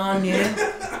QAnon, yeah.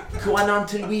 QAnon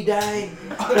till we die.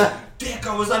 Dick,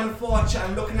 I was on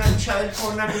 4chan looking at child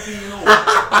pornography, you know.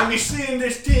 And we seeing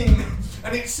this thing,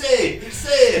 and it say,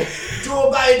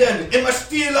 Joe Biden, he must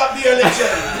steal up the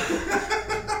election.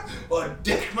 Oh,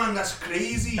 Dick, man, that's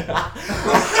crazy.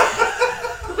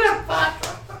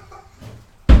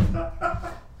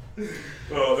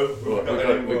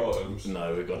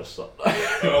 No, we've got to stop.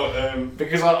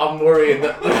 Because I'm worrying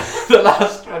that the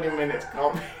last 20 minutes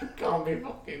can't be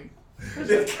fucking.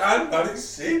 it can, man, it's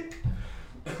sick.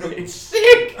 It's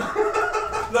sick!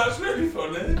 That's really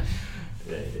funny.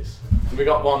 Yeah, it is. We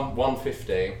got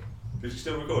 1:15. Is it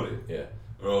still recording? Yeah.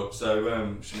 Right,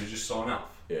 so should we just sign off?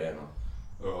 Yeah, no.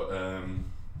 Right,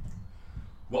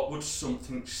 what would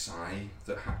something say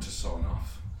that had to sign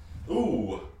off?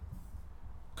 Ooh,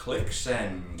 click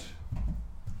send.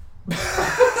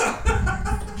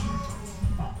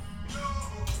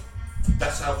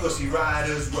 That's how pussy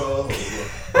riders roll.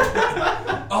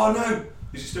 Oh no!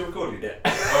 Is it still recording? Yeah.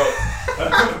 Oh.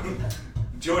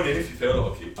 Join in if you feel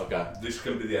like it. Okay. This is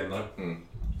going to be the end though.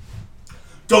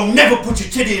 Don't never put your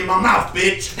titty in my mouth,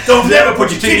 bitch. Don't never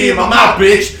put your titty in my mouth,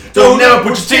 bitch. Don't never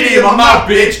put your titty in my mouth,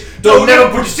 bitch. Don't never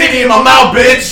put your titty in my mouth, bitch.